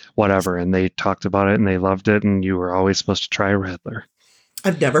 whatever. And they talked about it and they loved it, and you were always supposed to try Radler.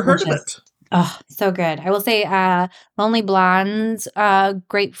 I've never heard of it. Oh, so good. I will say Lonely Blonde's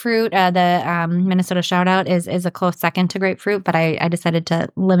grapefruit, the Minnesota shout out is a close second to grapefruit, but I decided to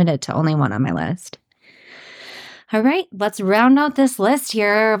limit it to only one on my list. All right, let's round out this list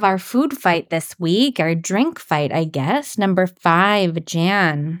here of our food fight this week, our drink fight, I guess. Number 5,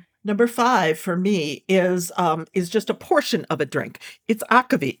 Jan. Number 5 for me is just a portion of a drink. It's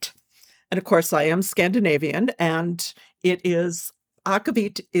akavit. And of course, I am Scandinavian, and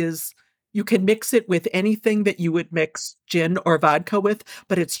akavit is, you can mix it with anything that you would mix gin or vodka with,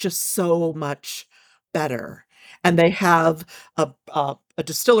 but it's just so much better. And they have a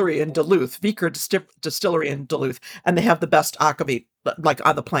distillery in Duluth, Viker Distillery in Duluth, and they have the best akavit like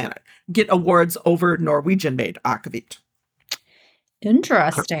on the planet. Get awards over Norwegian-made akavit.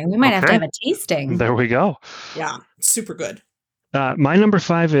 Interesting. We might have to have a tasting. There we go. Yeah, super good. My number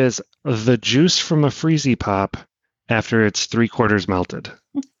 5 is the juice from a Freezy Pop after it's 3/4 melted.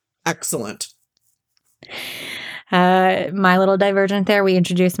 Excellent. My little divergent there, we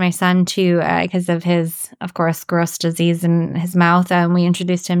introduced my son to, because of his, of course, gross disease in his mouth, we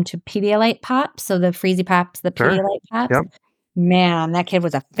introduced him to Pedialyte Pops, so the Freezy Pops, the Pedialyte Pops. Yep. Man, that kid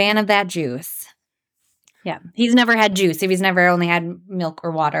was a fan of that juice. Yeah, he's never had juice. He's never only had milk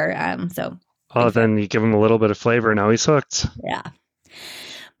or water, so. Then you give him a little bit of flavor, now he's hooked. Yeah.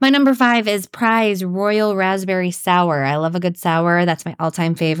 My number 5 is Prize Royal Raspberry Sour. I love a good sour. That's my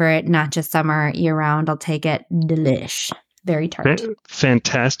all-time favorite. Not just summer, year-round. I'll take it. Delish. Very tart.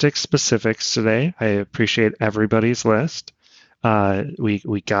 Fantastic specifics today. I appreciate everybody's list.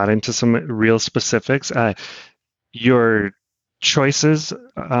 We got into some real specifics. Your choices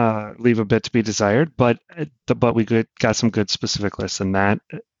leave a bit to be desired, but we got some good specific lists, and that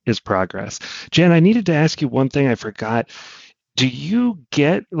is progress. Jan, I needed to ask you one thing I forgot. Do you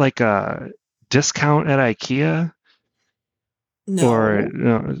get like a discount at IKEA? No. Or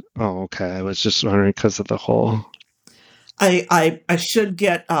no? Oh, okay. I was just wondering because of the whole. I should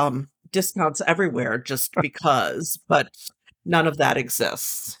get discounts everywhere just because, but none of that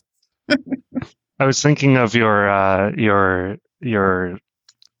exists. I was thinking of your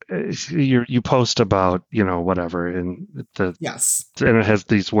you post about, whatever, and Yes. And it has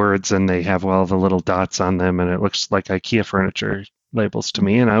these words and they have all the little dots on them, and it looks like IKEA furniture labels to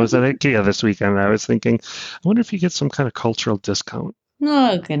me. And I was at IKEA this weekend, and I was thinking, I wonder if you get some kind of cultural discount.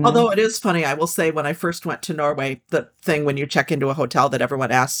 Oh, goodness. Although it is funny, I will say, when I first went to Norway, the thing when you check into a hotel that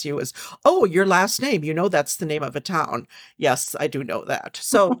everyone asks you is, oh, your last name, that's the name of a town. Yes, I do know that.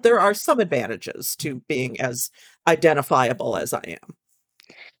 So there are some advantages to being as identifiable as I am.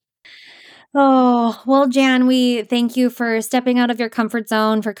 Oh, well, Jan, we thank you for stepping out of your comfort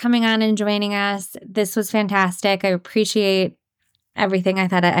zone, for coming on and joining us. This was fantastic. I appreciate everything. I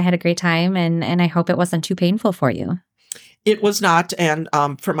thought I had a great time, and I hope it wasn't too painful for you. It was not. And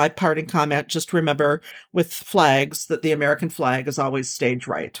for my parting comment, just remember with flags that the American flag is always stage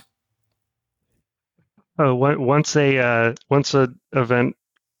right. Oh, once a event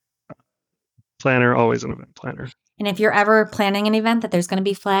planner, always an event planner. And if you're ever planning an event that there's going to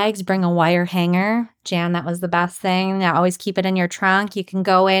be flags, bring a wire hanger. Jan, that was the best thing. Now, always keep it in your trunk. You can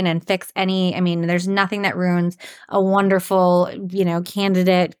go in and fix there's nothing that ruins a wonderful,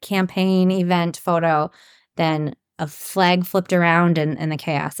 candidate campaign event photo than a flag flipped around and the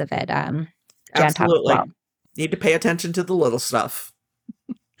chaos of it. Jan, absolutely. Need to pay attention to the little stuff.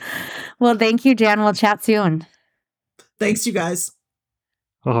 Well, thank you, Jan. We'll chat soon. Thanks, you guys.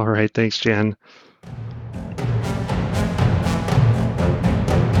 All right. Thanks, Jan.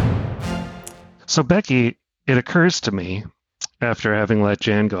 So, Becky, it occurs to me, after having let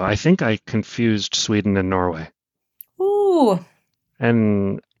Jan go, I think I confused Sweden and Norway. Ooh.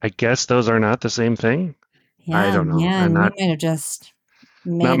 And I guess those are not the same thing? Yeah, I don't know. Man, you might have just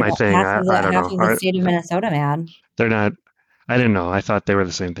made not my thing. half of the know. State of Minnesota mad. They're not. I didn't know. I thought they were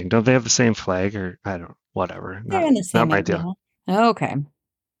the same thing. Don't they have the same flag? Or I don't. Whatever. They're in the same. Not my deal. Okay.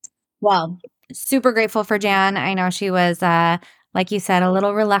 Well, super grateful for Jan. I know she was, like you said, a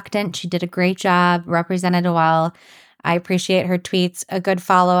little reluctant. She did a great job, represented well. I appreciate her tweets. A good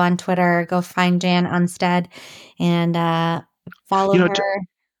follow on Twitter. Go find Jan Unstad and follow her.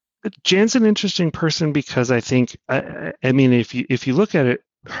 Jan's an interesting person because I think, if you look at it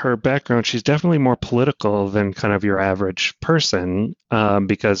her background, she's definitely more political than kind of your average person,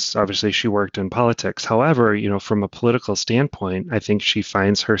 because obviously she worked in politics. However, from a political standpoint, I think she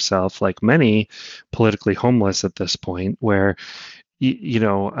finds herself, like many, politically homeless at this point, where,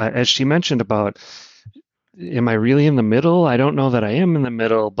 as she mentioned about, am I really in the middle? I don't know that I am in the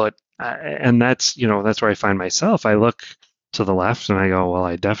middle, but and that's where I find myself. I look to the left and I go, well,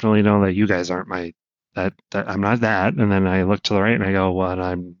 I definitely know that you guys aren't that I'm not that. And then I look to the right and I go, well,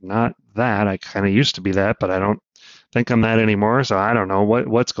 I'm not that. I kind of used to be that, but I don't think I'm that anymore. So I don't know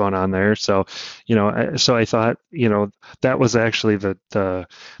what's going on there. So, so I thought, that was actually the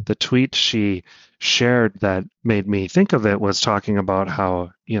tweet she shared that made me think of it, was talking about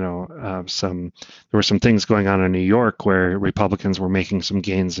how, there were some things going on in New York where Republicans were making some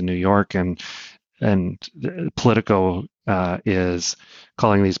gains in New York, and Politico is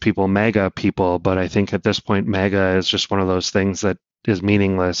calling these people MAGA people, but I think at this point MAGA is just one of those things that is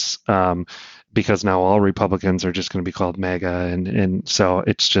meaningless, because now all Republicans are just going to be called MAGA, and so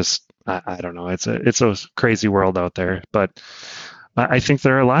it's just, I don't know, it's a crazy world out there, but I think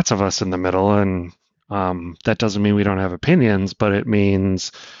there are lots of us in the middle, and that doesn't mean we don't have opinions, but it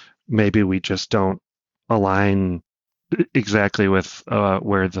means maybe we just don't align exactly with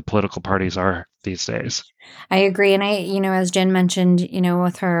where the political parties are these days. I agree. And as Jen mentioned,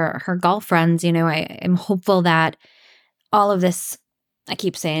 with her golf friends, I am hopeful that all of this, I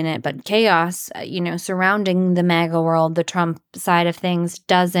keep saying it, but chaos, surrounding the MAGA world, the Trump side of things,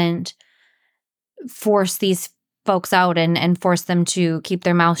 doesn't force these folks out and force them to keep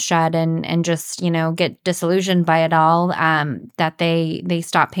their mouth shut and just, get disillusioned by it all, that they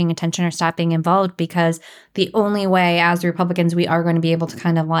stop paying attention or stop being involved, because the only way as Republicans we are going to be able to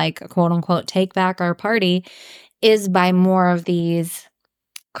kind of like, quote unquote, take back our party is by more of these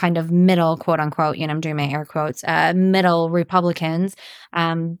kind of middle, quote unquote, I'm doing my air quotes, middle Republicans,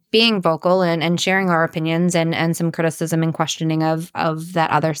 being vocal and sharing our opinions and some criticism and questioning of that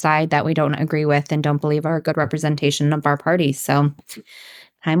other side that we don't agree with and don't believe are a good representation of our party. So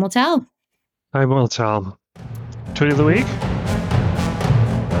time will tell. I will tell. Tweet of the week?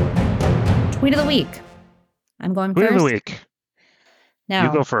 Tweet of the week. I'm going Tweet first. of the week.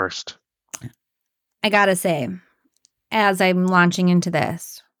 Now, You go first. I gotta say, as I'm launching into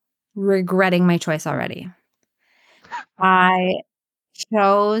this, regretting my choice already. I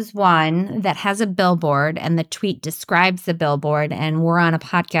chose one that has a billboard, and the tweet describes the billboard, and we're on a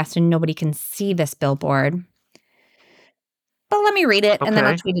podcast and nobody can see this billboard. But let me read it and then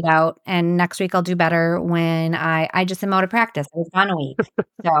I'll Okay. tweet it out. And next week I'll do better when I just am out of practice. I was gone a week.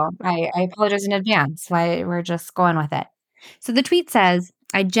 So I apologize in advance. Why we're just going with it. So the tweet says,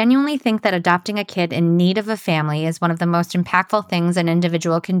 I genuinely think that adopting a kid in need of a family is one of the most impactful things an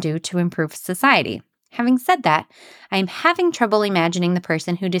individual can do to improve society. Having said that, I am having trouble imagining the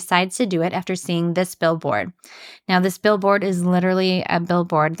person who decides to do it after seeing this billboard. Now, this billboard is literally a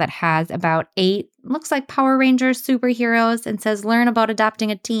billboard that has about 8, looks like Power Rangers superheroes, and says, learn about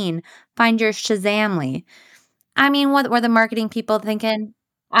adopting a teen. Find your Shazamly. I mean, what were the marketing people thinking?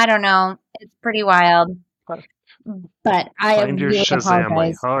 I don't know. It's pretty wild. But I Find your really Shazamly.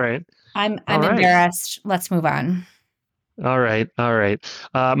 apologize. All right. I'm All right. embarrassed. Let's move on. All right. All right.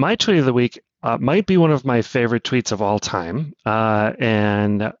 My tweet of the week might be one of my favorite tweets of all time.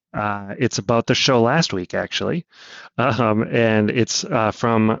 And it's about the show last week, actually. And it's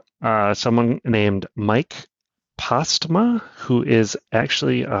from someone named Mike Postma, who is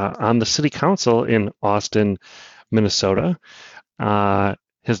actually on the city council in Austin, Minnesota.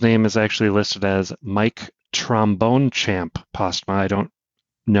 His name is actually listed as Mike Trombone Champ Postma. I don't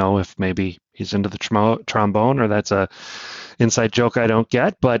know if maybe he's into the trombone, or that's a inside joke I don't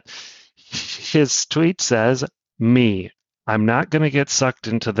get, but his tweet says, me, I'm not going to get sucked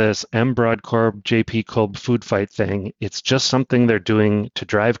into this Brodkorb, JP Kolb food fight thing. It's just something they're doing to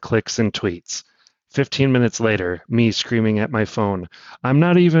drive clicks and tweets. 15 minutes later, me screaming at my phone, I'm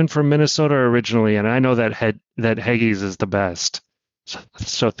not even from Minnesota originally, and I know that Haggis is the best.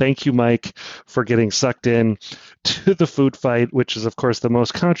 So thank you, Mike, for getting sucked in to the food fight, which is, of course, the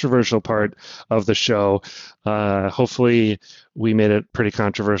most controversial part of the show. Hopefully, we made it pretty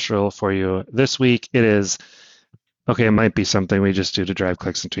controversial for you this week. It is. Okay, it might be something we just do to drive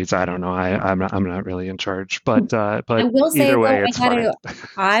clicks and tweets. I don't know. I'm not really in charge, but I will say either though, way, it's funny.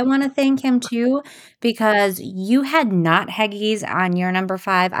 I want to thank him too, because you had not Heggies on your number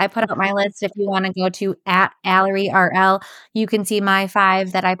 5. I put out my list. If you want to go to at AllerieRL, you can see my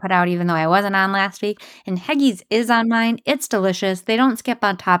 5 that I put out, even though I wasn't on last week. And Heggies is on mine. It's delicious. They don't skip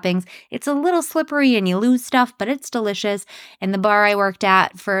on toppings. It's a little slippery and you lose stuff, but it's delicious. And the bar I worked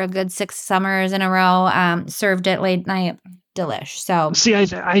at for a good 6 summers in a row served it late night. delish. So See,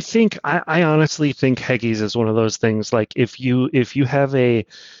 I honestly think Heggies is one of those things. Like if you have an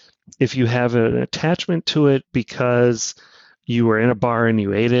attachment to it because you were in a bar and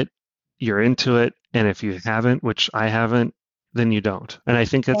you ate it, you're into it. And if you haven't, which I haven't, then you don't. And I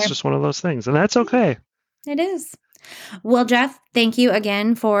think it's just one of those things, and that's okay. it is. Well, Jeff, thank you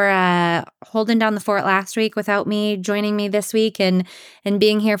again for holding down the fort last week without me, joining me this week and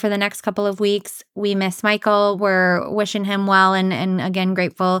being here for the next couple of weeks. We miss Michael. We're wishing him well and again,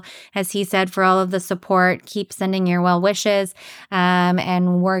 grateful, as he said, for all of the support. Keep sending your well wishes.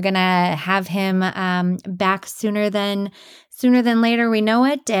 And we're going to have him back sooner than later. We know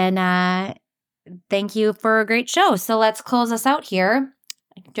it. And thank you for a great show. So let's close us out here.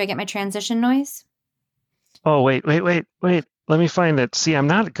 Do I get my transition noise? Oh, wait. Let me find it. See, I'm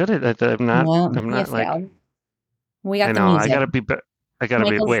not good at it. I'm not like, failed. We got I the know,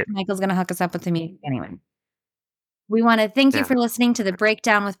 music. wait. Michael's going to hook us up with the music anyway. We want to thank you for listening to the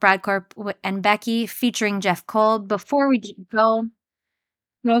Breakdown with Brodkorb and Becky featuring Jeff Kolb. Before we go,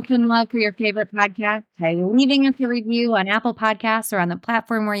 broken love for your favorite podcast by leaving us a review on Apple Podcasts or on the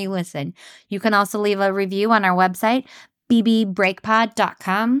platform where you listen. You can also leave a review on our website,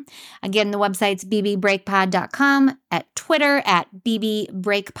 bbreakpod.com. Again, the website's bbreakpod.com, at Twitter at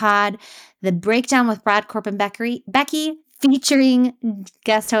bbreakpod. The Breakdown with Brodkorb and Becky featuring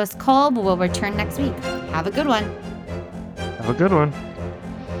guest host Kolb will return next week. Have a good one. Have a good one.